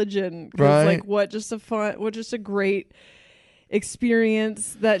at religion. Right? Like, what just a great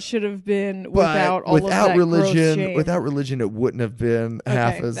experience that should have been without all of that religion. gross shame. Without religion, it wouldn't have been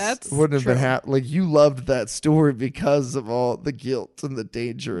half as. That's wouldn't have true. been half. Like you loved that story because of all the guilt and the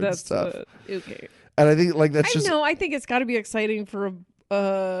danger and stuff. Okay. And I think like that's just. I know. I think it's got to be exciting for a.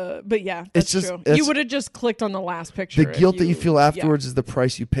 But yeah, that's true. You would have just clicked on the last picture. The guilt that you feel afterwards is the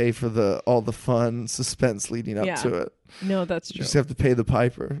price you pay for all the fun suspense leading up to it. No, that's true. You just have to pay the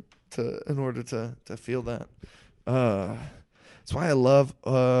piper in order to feel that. That's why I love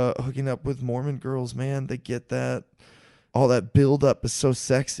hooking up with Mormon girls, man. They get that. All that build up is so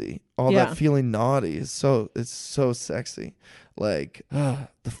sexy. All that feeling naughty it's so sexy. Like the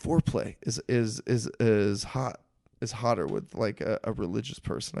foreplay is hot. Is hotter with like a religious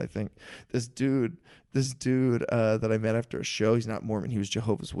person. I think this dude that I met after a show, he's not Mormon, he was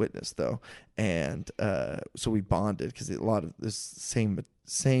Jehovah's Witness though, and so we bonded because a lot of this same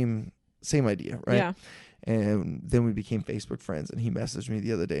idea, right? Yeah. And then we became Facebook friends, and he messaged me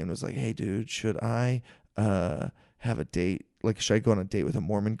the other day and was like, hey dude, should I have a date? Like, should I go on a date with a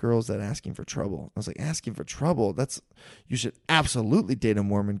Mormon girl? Is that asking for trouble? I was like, asking for trouble? You should absolutely date a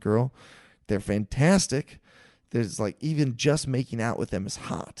Mormon girl. They're fantastic. There's like even just making out with them is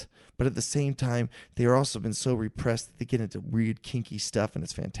hot. But at the same time, they're also been so repressed that they get into weird kinky stuff, and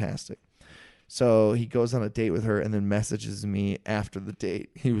it's fantastic. So he goes on a date with her and then messages me after the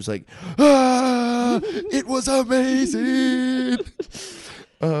date. He was like, it was amazing.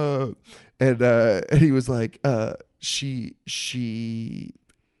 And he was like, she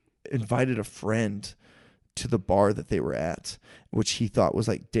invited a friend to the bar that they were at, which he thought was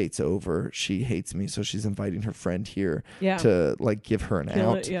like, date's over. She hates me, so she's inviting her friend here Yeah. to like give her an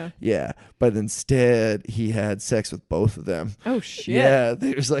Kill out. it, yeah. But instead he had sex with both of them. Oh shit. Yeah,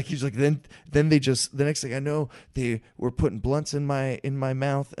 he was like, then they just, the next thing I know, they were putting blunts in my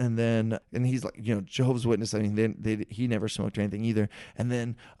mouth, and he's like, Jehovah's Witness. I mean, he never smoked or anything either. And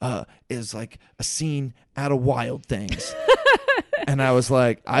then is like a scene out of Wild Things. And I was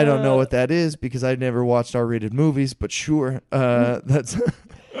like, I don't know what that is because I've never watched R-rated movies, but sure, that's.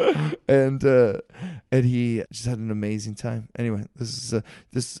 And he just had an amazing time. Anyway, this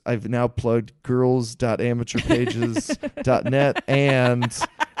I've now plugged girls.amateurpages.net and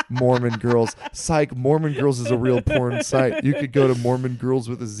Mormon Girls. Psych, Mormon Girls is a real porn site. You could go to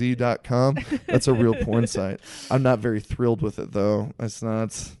mormongirlswithaz.com. That's a real porn site. I'm not very thrilled with it though. It's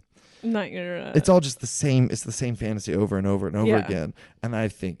not. Not your. It's all just the same. It's the same fantasy over and over and over Yeah. again. And I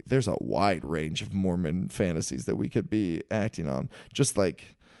think there's a wide range of Mormon fantasies that we could be acting on. Just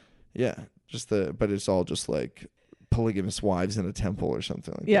like, but it's all just like polygamous wives in a temple or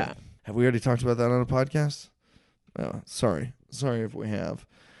something like that. Have we already talked about that on a podcast? Oh, sorry if we have.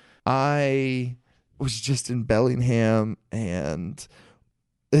 I was just in Bellingham, and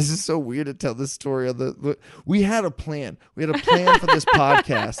this is so weird to tell this story on we had a plan. We had a plan for this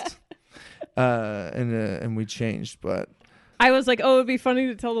podcast. And we changed, but I was like, oh, it'd be funny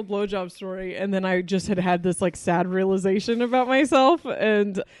to tell the blowjob story, and then I just had this like sad realization about myself,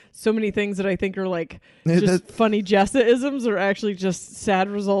 and so many things that I think are like just funny Jessa-isms are actually just sad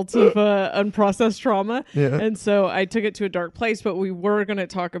results of unprocessed trauma. Yeah. And so I took it to a dark place, but we were going to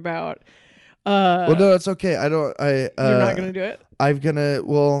talk about. Well, no, it's okay. You're not going to do it.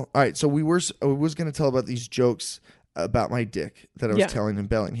 All right. So I was gonna tell about these jokes about my dick that I was telling in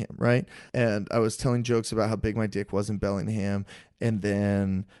Bellingham, right? And I was telling jokes about how big my dick was in Bellingham, and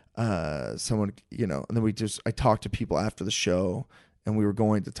then someone, and then I talked to people after the show, and we were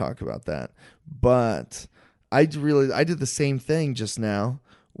going to talk about that, but I did the same thing just now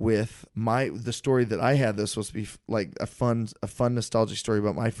with the story that I had. This was supposed to be like a fun nostalgic story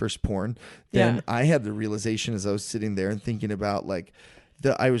about my first porn. Then I had the realization as I was sitting there and thinking about like.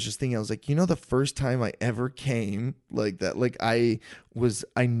 I was just thinking, I was like, the first time I ever came like that, like I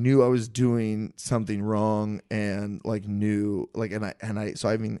knew I was doing something wrong, and like knew like, so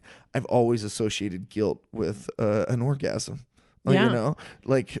I mean, I've always associated guilt with an orgasm. Like,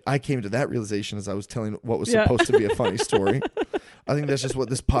 like I came to that realization as I was telling what was supposed to be a funny story. I think that's just what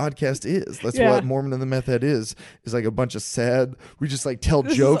this podcast is. That's what Mormon and the Meth Head is like a bunch of sad. We just like tell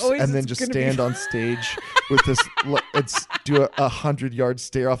jokes and then just stand on stage with this. Let's do a 100-yard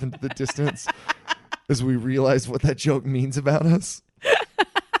stare off into the distance as we realize what that joke means about us.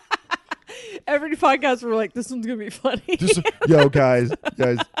 Every podcast we're like, this one's gonna be funny. Yo, guys,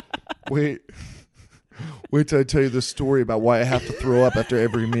 wait till I tell you the story about why I have to throw up after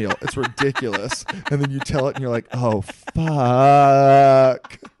every meal. It's ridiculous. And then you tell it and you're like, oh,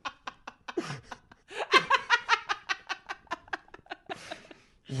 fuck.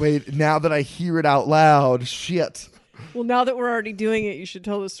 Wait, now that I hear it out loud, shit. Well, now that we're already doing it, you should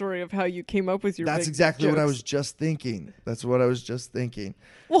tell the story of how you came up with your That's big exactly jokes. what I was just thinking.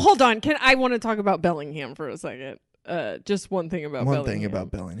 Well, hold on. I want to talk about Bellingham for a second. Just one thing about Bellingham. One thing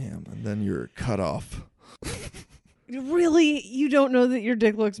about Bellingham, and then you're cut off. Really? You don't know that your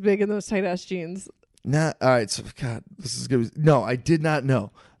dick looks big in those tight ass jeans? All right. So, God, this is good. No, I did not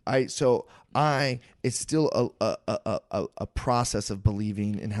know. It's still a process of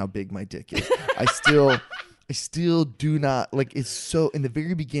believing in how big my dick is. I still do not like. It's so in the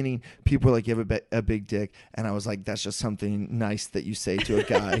very beginning, people were like, "You have a big dick," and I was like, "That's just something nice that you say to a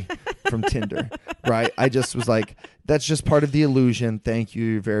guy from Tinder, right?" I just was like, "That's just part of the illusion. Thank you,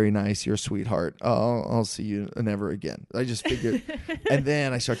 you're very nice. You're a sweetheart. I'll see you never again." I just figured, and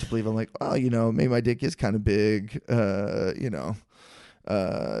then I start to believe. I'm like, "Oh, maybe my dick is kind of big.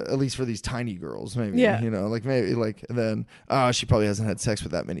 At least for these tiny girls, maybe, and then she probably hasn't had sex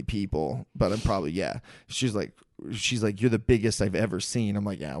with that many people, but I'm probably, she's like, you're the biggest I've ever seen. I'm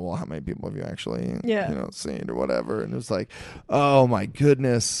like, yeah, well, how many people have you actually, seen or whatever? And it was like, oh my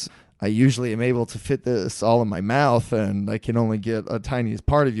goodness, I usually am able to fit this all in my mouth, and I can only get a tiniest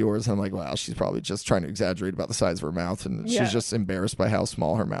part of yours. And I'm like, wow, she's probably just trying to exaggerate about the size of her mouth, and she's just embarrassed by how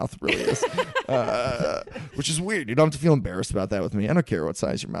small her mouth really is, which is weird. You don't have to feel embarrassed about that with me. I don't care what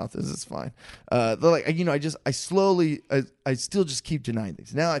size your mouth is; it's fine. I still just keep denying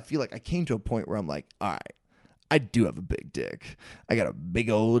things. Now I feel like I came to a point where I'm like, all right, I do have a big dick. I got a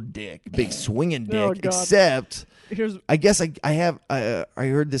big old dick, big swinging dick. Oh, God. Except, I guess I have. I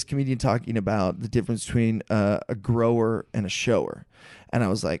heard this comedian talking about the difference between a grower and a shower, And I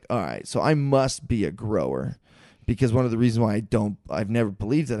was like, all right, so I must be a grower. Because one of the reasons why I've never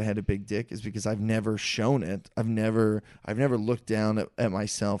believed that I had a big dick is because I've never shown it. I've never looked down at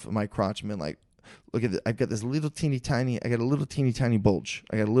myself, at my crotch, and been like, look at it. I've got this little teeny tiny bulge.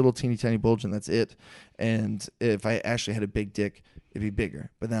 I got a little teeny tiny bulge, and that's it. And if I actually had a big dick, it'd be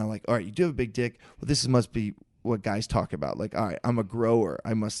bigger. But now I'm like, all right, you do have a big dick. Well, this must be what guys talk about. Like, all right, I'm a grower.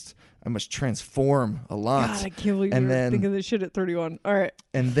 I must transform a lot. God, I can't believe And you're then- thinking this shit at 31. All right.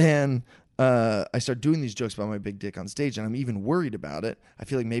 And then I start doing these jokes about my big dick on stage, and I'm even worried about it. I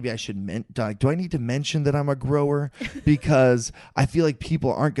feel like maybe I should do I need to mention that I'm a grower? Because I feel like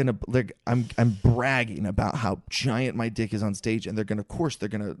people aren't gonna. Like, I'm bragging about how giant my dick is on stage, and they're gonna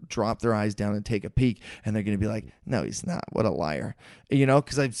drop their eyes down and take a peek, and they're gonna be like, "No, he's not. What a liar!" You know?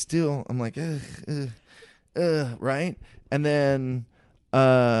 Because I'm like, right? And then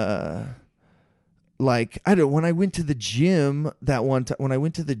like, I don't know, when I went to the gym that one time, when I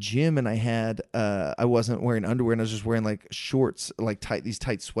went to the gym and I had I wasn't wearing underwear and I was just wearing like shorts, like these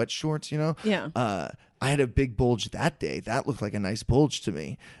tight sweat shorts, you know? Yeah. I had a big bulge that day. That looked like a nice bulge to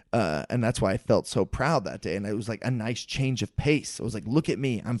me. And that's why I felt so proud that day. And it was like a nice change of pace. I was like, look at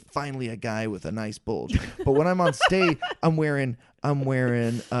me. I'm finally a guy with a nice bulge. But when I'm on stage, I'm wearing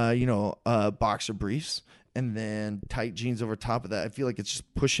boxer briefs and then tight jeans over top of that. I feel like it's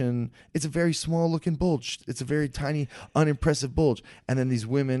just pushing. It's a very small looking bulge. It's a very tiny, unimpressive bulge. And then these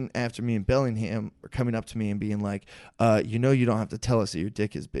women after me in Bellingham are coming up to me and being like, you don't have to tell us that your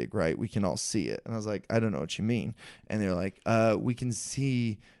dick is big, right? We can all see it. And I was like, I don't know what you mean. And they're like, we can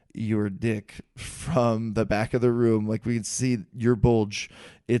see your dick from the back of the room. Like, we can see your bulge.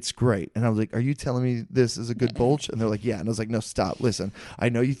 It's great. And I was like, are you telling me this is a good bulge? And they're like, yeah. And I was like, no, stop. Listen, I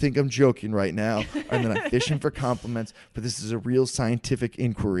know you think I'm joking right now, and then I'm fishing for compliments, but this is a real scientific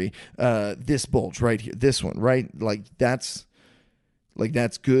inquiry. This bulge right here, this one, right? That's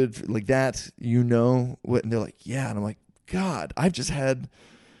good. Like that, what? And they're like, yeah. And I'm like, God, I've just had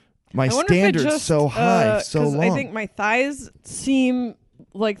my standards so high, so long. I think my thighs seem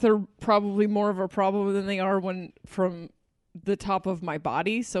like they're probably more of a problem than they are when from the top of my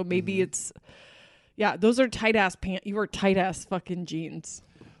body. So maybe it's, yeah, those are tight ass pants. You wear tight ass fucking jeans.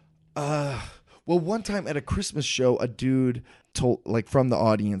 Well, one time at a Christmas show, a dude from the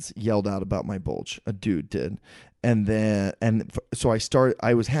audience yelled out about my bulge. A dude did. So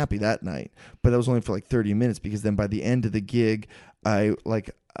I was happy that night, but that was only for like 30 minutes because then by the end of the gig,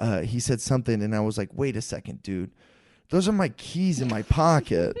 he said something and I was like, wait a second, dude. Those are my keys in my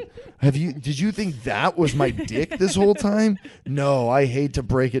pocket. Did you think that was my dick this whole time? No, I hate to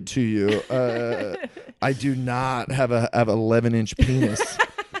break it to you. I do not have a 11-inch penis.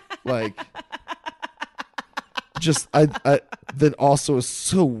 Like, just I that also is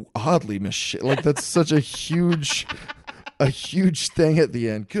so oddly misshaped. Like, that's such a huge thing at the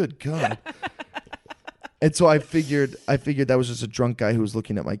end. Good God. And so I figured that was just a drunk guy who was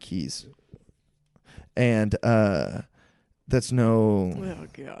looking at my keys. And that's no. Oh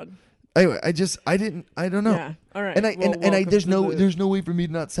God. Anyway, I don't know. Yeah. All right. And there's no way for me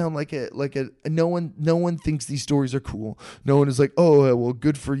to not sound like a no one thinks these stories are cool. No one is like, oh well,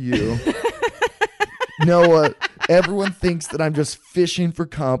 good for you. No, everyone thinks that I'm just fishing for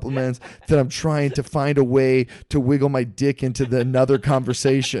compliments, that I'm trying to find a way to wiggle my dick into another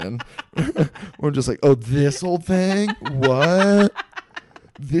conversation. Or I'm just like, oh, this whole thing? What?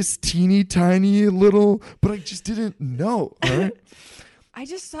 This teeny tiny little, but I just didn't know. All right. I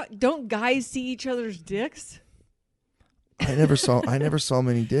just thought, don't guys see each other's dicks? I never saw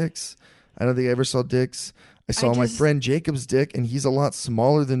many dicks. I don't think I ever saw dicks. I saw my friend Jacob's dick, and he's a lot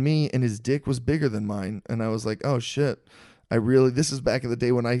smaller than me, and his dick was bigger than mine. And I was like, oh shit. This is back in the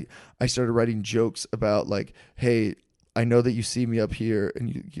day when I started writing jokes about like, hey, I know that you see me up here,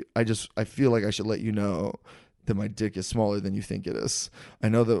 and I feel like I should let you know that my dick is smaller than you think it is. I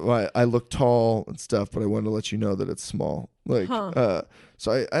know that I look tall and stuff, but I wanted to let you know that it's small. Like,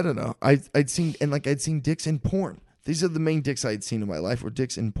 so I don't know. I'd seen dicks in porn. These are the main dicks I had seen in my life were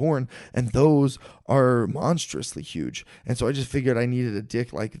dicks in porn, and those are monstrously huge. And so I just figured I needed a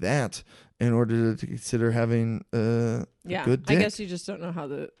dick like that in order to consider having a good dick. I guess you just don't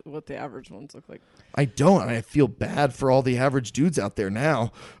know what the average ones look like. I don't. And I feel bad for all the average dudes out there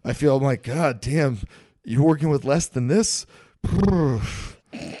now. I feel like, God damn, you're working with less than this? The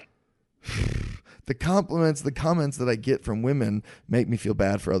comments that I get from women make me feel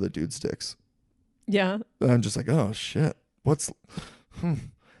bad for other dudes' dicks. Yeah. I'm just like, oh shit.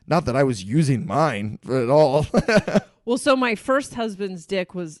 Not that I was using mine at all. Well, so my first husband's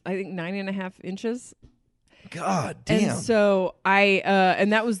dick was, I think, 9.5 inches. God damn. And so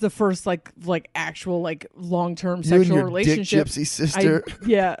and that was the first like actual like long-term You sexual and your relationship. dick gypsy sister.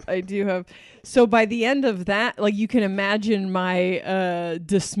 I do have. So by the end of that, like you can imagine my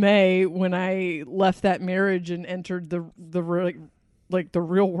dismay when I left that marriage and entered the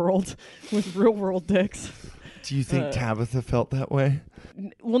real world with real world dicks. Do you think Tabitha felt that way?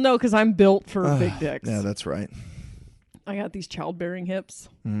 Well, no, because I'm built for big dicks. Yeah, that's right. I got these childbearing hips.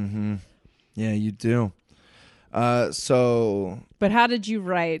 Mm-hmm. Yeah, you do. So But how did you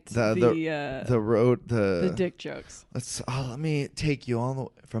write the road the dick jokes? Let me take you all the way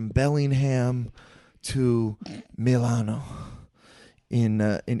from Bellingham to Milano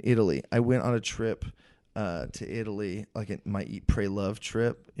in Italy. I went on a trip to Italy, like my Eat, Pray, Love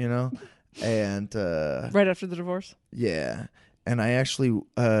trip, you know, and Right after the divorce. yeah, and I actually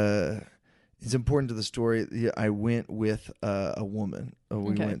it's important to the story. I went with a woman.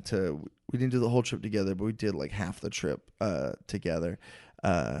 We didn't do the whole trip together, but we did like half the trip together.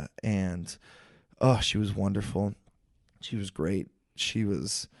 And she was wonderful. She was great. She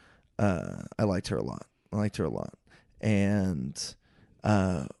was, I liked her a lot. And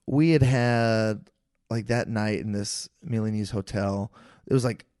we had like that night in this Milanese hotel. It was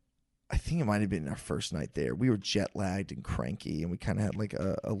like, I think it might have been our first night there. We were jet lagged and cranky, and we kind of had like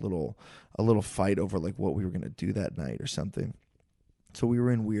a little fight over like what we were going to do that night or something. So we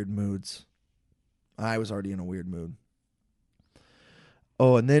were in weird moods. I was already in a weird mood.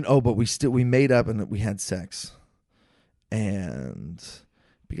 But we made up and we had sex. And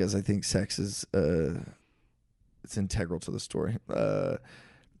because I think sex is it's integral to the story.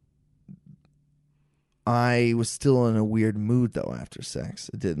 I was still in a weird mood though after sex.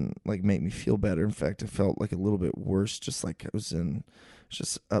 It didn't like make me feel better. In fact, it felt like a little bit worse, just like I was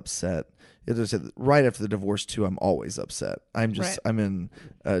just upset. It was right after the divorce too. I'm always upset. I'm in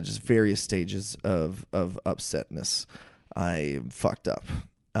just various stages of upsetness. I fucked up.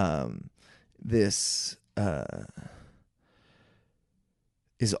 This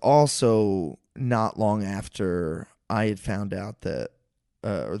is also not long after I had found out that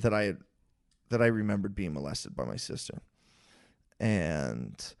I remembered being molested by my sister,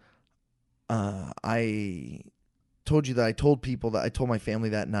 and I told you that I told my family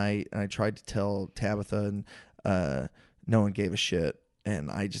that night, and I tried to tell Tabitha, and no one gave a shit,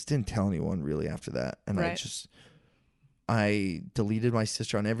 and I just didn't tell anyone really after that, and I deleted my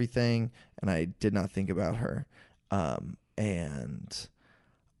sister on everything, and I did not think about her, and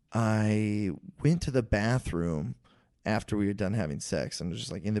I went to the bathroom after we were done having sex. I'm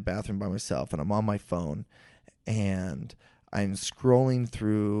just like in the bathroom by myself, and I'm on my phone, and I'm scrolling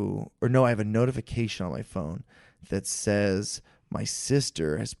through, I have a notification on my phone that says my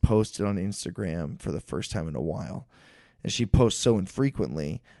sister has posted on Instagram for the first time in a while. And she posts so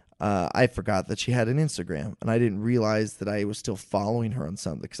infrequently, I forgot that she had an Instagram, and I didn't realize that I was still following her on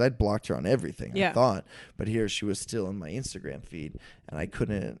something because I'd blocked her on everything, I thought. But here she was still in my Instagram feed, and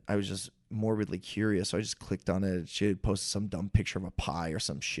I was just morbidly curious, so I just clicked on it. She had posted some dumb picture of a pie or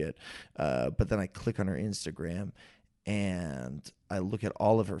some shit. But then I click on her Instagram, and I look at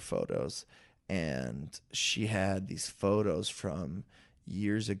all of her photos, and she had these photos from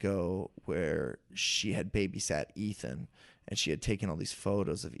years ago where she had babysat Ethan, and she had taken all these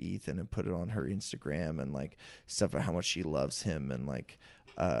photos of Ethan and put it on her Instagram, and like stuff about how much she loves him, and like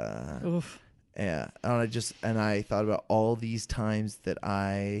Oof. yeah. And I thought about all these times that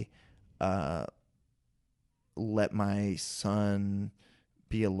I let my son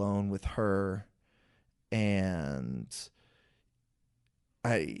be alone with her, and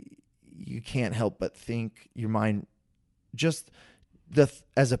you can't help but think, your mind just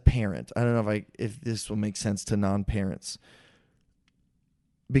as a parent, I don't know if this will make sense to non-parents,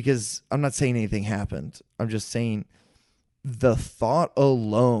 because I'm not saying anything happened. I'm just saying the thought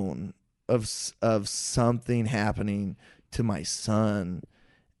alone of something happening to my son,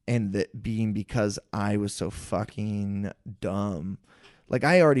 and that being because I was so fucking dumb. Like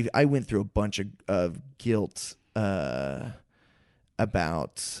I went through a bunch of guilt about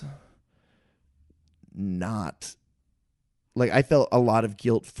not, like I felt a lot of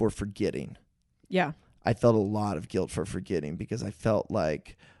guilt for forgetting. Yeah. I felt a lot of guilt for forgetting because I felt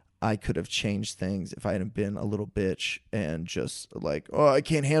like I could have changed things if I hadn't been a little bitch and just like, oh, I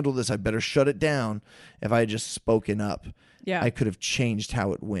can't handle this, I better shut it down. If I had just spoken up, I could have changed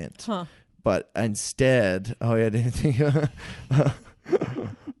how it went. Huh. But instead, I didn't think.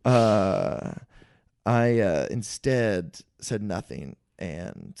 I instead said nothing,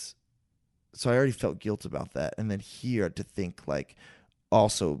 and so I already felt guilt about that. And then here to think like,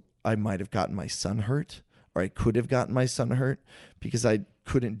 also I might have gotten my son hurt, or I could have gotten my son hurt, because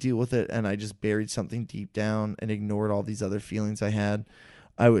couldn't deal with it, and I just buried something deep down and ignored all these other feelings I had,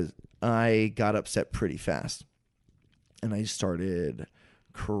 I got upset pretty fast, and I started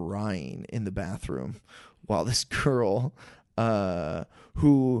crying in the bathroom while this girl,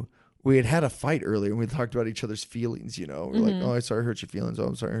 who we had a fight earlier, and we talked about each other's feelings, We're like, oh, I'm sorry I hurt your feelings. Oh,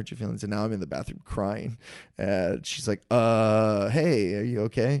 I'm sorry I hurt your feelings. And now I'm in the bathroom crying. And she's like, hey, are you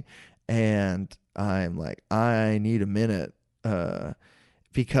okay? And I'm like, I need a minute.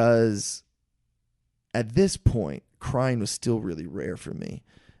 Because at this point, crying was still really rare for me.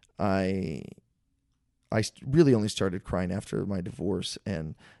 I really only started crying after my divorce,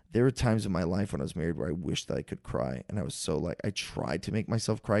 and there were times in my life when I was married where I wished that I could cry, and I was so like, I tried to make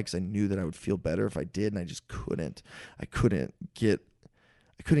myself cry because I knew that I would feel better if I did, and I just couldn't. I couldn't get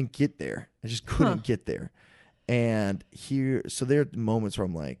there. I just couldn't get there. And so there are moments where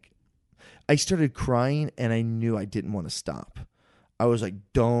I'm like, I started crying, and I knew I didn't want to stop. I was like,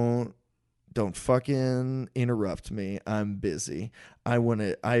 don't fucking interrupt me. I'm busy.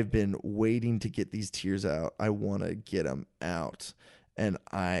 I've been waiting to get these tears out. I want to get them out. And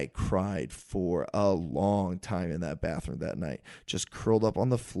I cried for a long time in that bathroom that night, just curled up on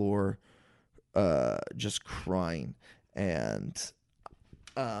the floor, just crying. And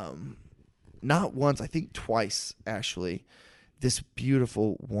not once, I think twice, actually, this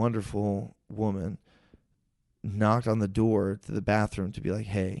beautiful, wonderful woman knocked on the door to the bathroom to be like,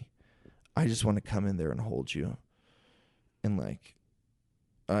 hey, I just want to come in there and hold you. And like,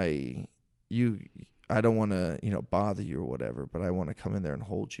 I don't want to, bother you or whatever, but I want to come in there and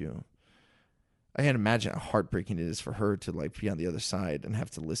hold you. I can't imagine how heartbreaking it is for her to like be on the other side and have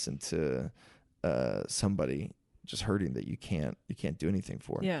to listen to somebody just hurting that you can't do anything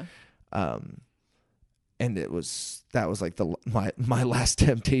for. Yeah. And that was like my last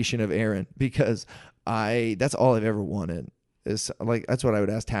temptation of Aaron, because that's all I've ever wanted. Is like, that's what I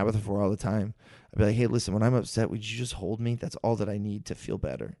would ask Tabitha for all the time. I'd be like, hey, listen, when I'm upset, would you just hold me? That's all that I need to feel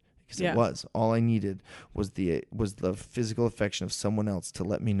better. Because it was all I needed was the physical affection of someone else to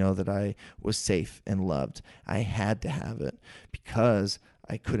let me know that I was safe and loved. I had to have it because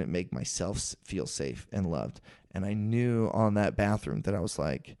I couldn't make myself feel safe and loved. And I knew on that bathroom that I was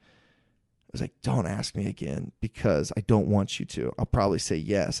like, don't ask me again, because I don't want you to. I'll probably say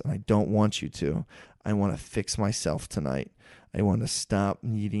yes, and I don't want you to. I want to fix myself tonight. I want to stop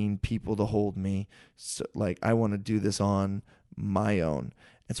needing people to hold me. So, like, I want to do this on my own.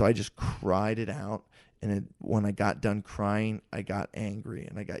 And so I just cried it out. And when I got done crying, I got angry,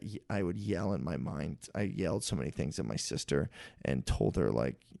 and I would yell in my mind. I yelled so many things at my sister and told her,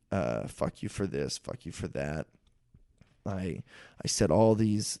 like, fuck you for this, fuck you for that. I said all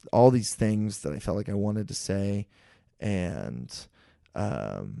these things that I felt like I wanted to say, and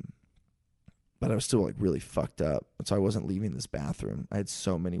but I was still like really fucked up, and so I wasn't leaving this bathroom. I had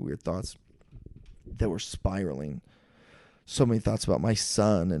so many weird thoughts that were spiraling. So many thoughts about my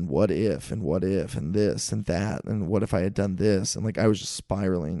son, and what if, and this and that, and what if I had done this, and like I was just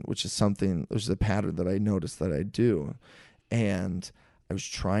spiraling, which is a pattern that I noticed that I do, and I was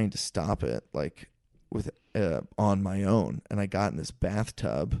trying to stop it, like with on my own. And I got in this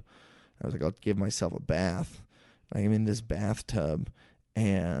bathtub. I was like, I'll give myself a bath. I'm in this bathtub,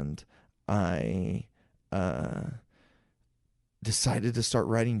 and I decided to start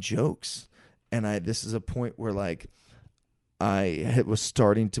writing jokes. And this is a point where like I was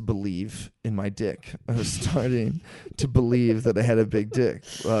starting to believe in my dick. I was starting to believe that I had a big dick.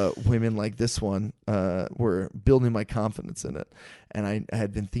 Women like this one were building my confidence in it. And I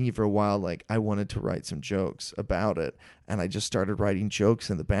had been thinking for a while, like, I wanted to write some jokes about it. And I just started writing jokes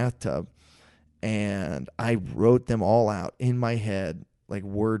in the bathtub. And I wrote them all out in my head, like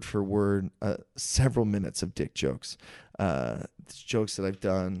word for word, several minutes of dick jokes. Jokes that I've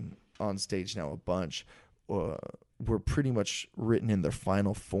done on stage now a bunch. Were pretty much written in their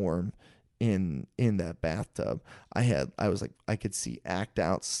final form in that bathtub. I was like, I could see act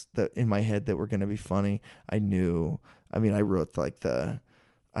outs that in my head that were going to be funny. I wrote like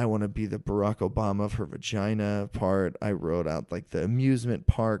I want to be the Barack Obama of her vagina part. I wrote out like the amusement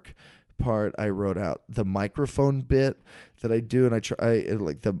park part. I wrote out the microphone bit that I do. And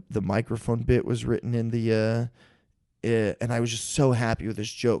the microphone bit was written in the, and I was just so happy with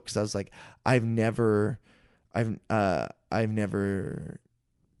this joke. 'Cause I was like, I've never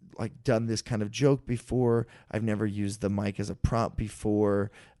like done this kind of joke before. I've never used the mic as a prop before.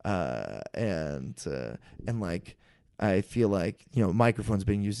 And like, I feel like, microphones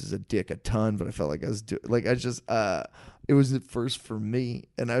being used as a dick a ton, but I felt like I was it was at first for me,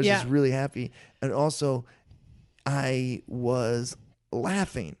 and I was just really happy. And also I was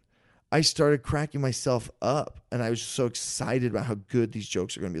laughing. I started cracking myself up, and I was so excited about how good these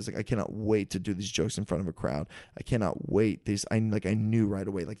jokes are going to be. It's like, I cannot wait to do these jokes in front of a crowd. I cannot wait. I knew right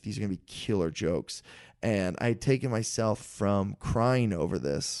away, like, these are going to be killer jokes. And I had taken myself from crying over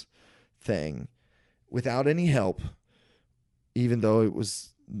this thing without any help, even though it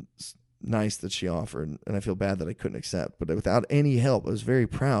was nice that she offered, and I feel bad that I couldn't accept, but without any help, I was very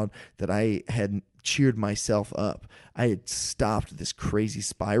proud that I had cheered myself up. I had stopped this crazy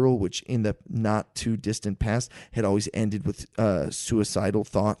spiral, which in the not too distant past had always ended with suicidal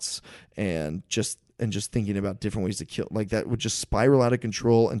thoughts and just thinking about different ways to kill. Like, that would just spiral out of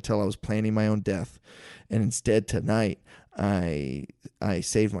control until I was planning my own death. And instead, tonight, I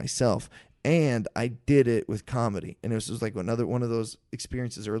saved myself. And I did it with comedy. And it was just like another one of those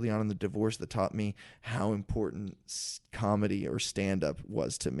experiences early on in the divorce that taught me how important comedy or stand-up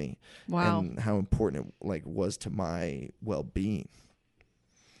was to me. Wow. And how important it was to my well-being.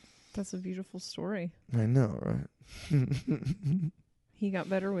 That's a beautiful story. I know, right? He got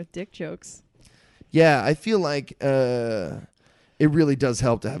better with dick jokes. Yeah, I feel like it really does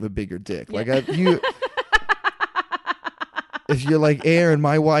help to have a bigger dick. Yeah. Like, if you're like, Aaron,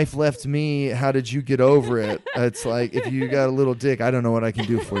 my wife left me, how did you get over it? It's like, if you got a little dick, I don't know what I can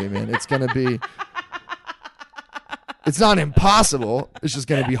do for you, man. It's not impossible. It's just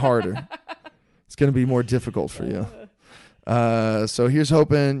going to be harder. It's going to be more difficult for you. So here's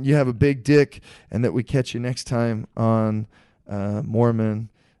hoping you have a big dick and that we catch you next time on Mormon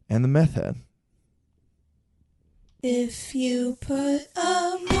and the Meth Head. If you put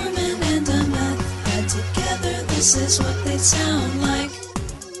a Mormon and a meth head together, this is what they sound like.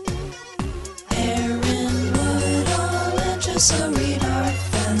 Aaron Woodall and Jessa Reed are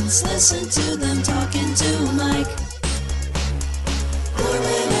friends. Listen to them talking to Mike.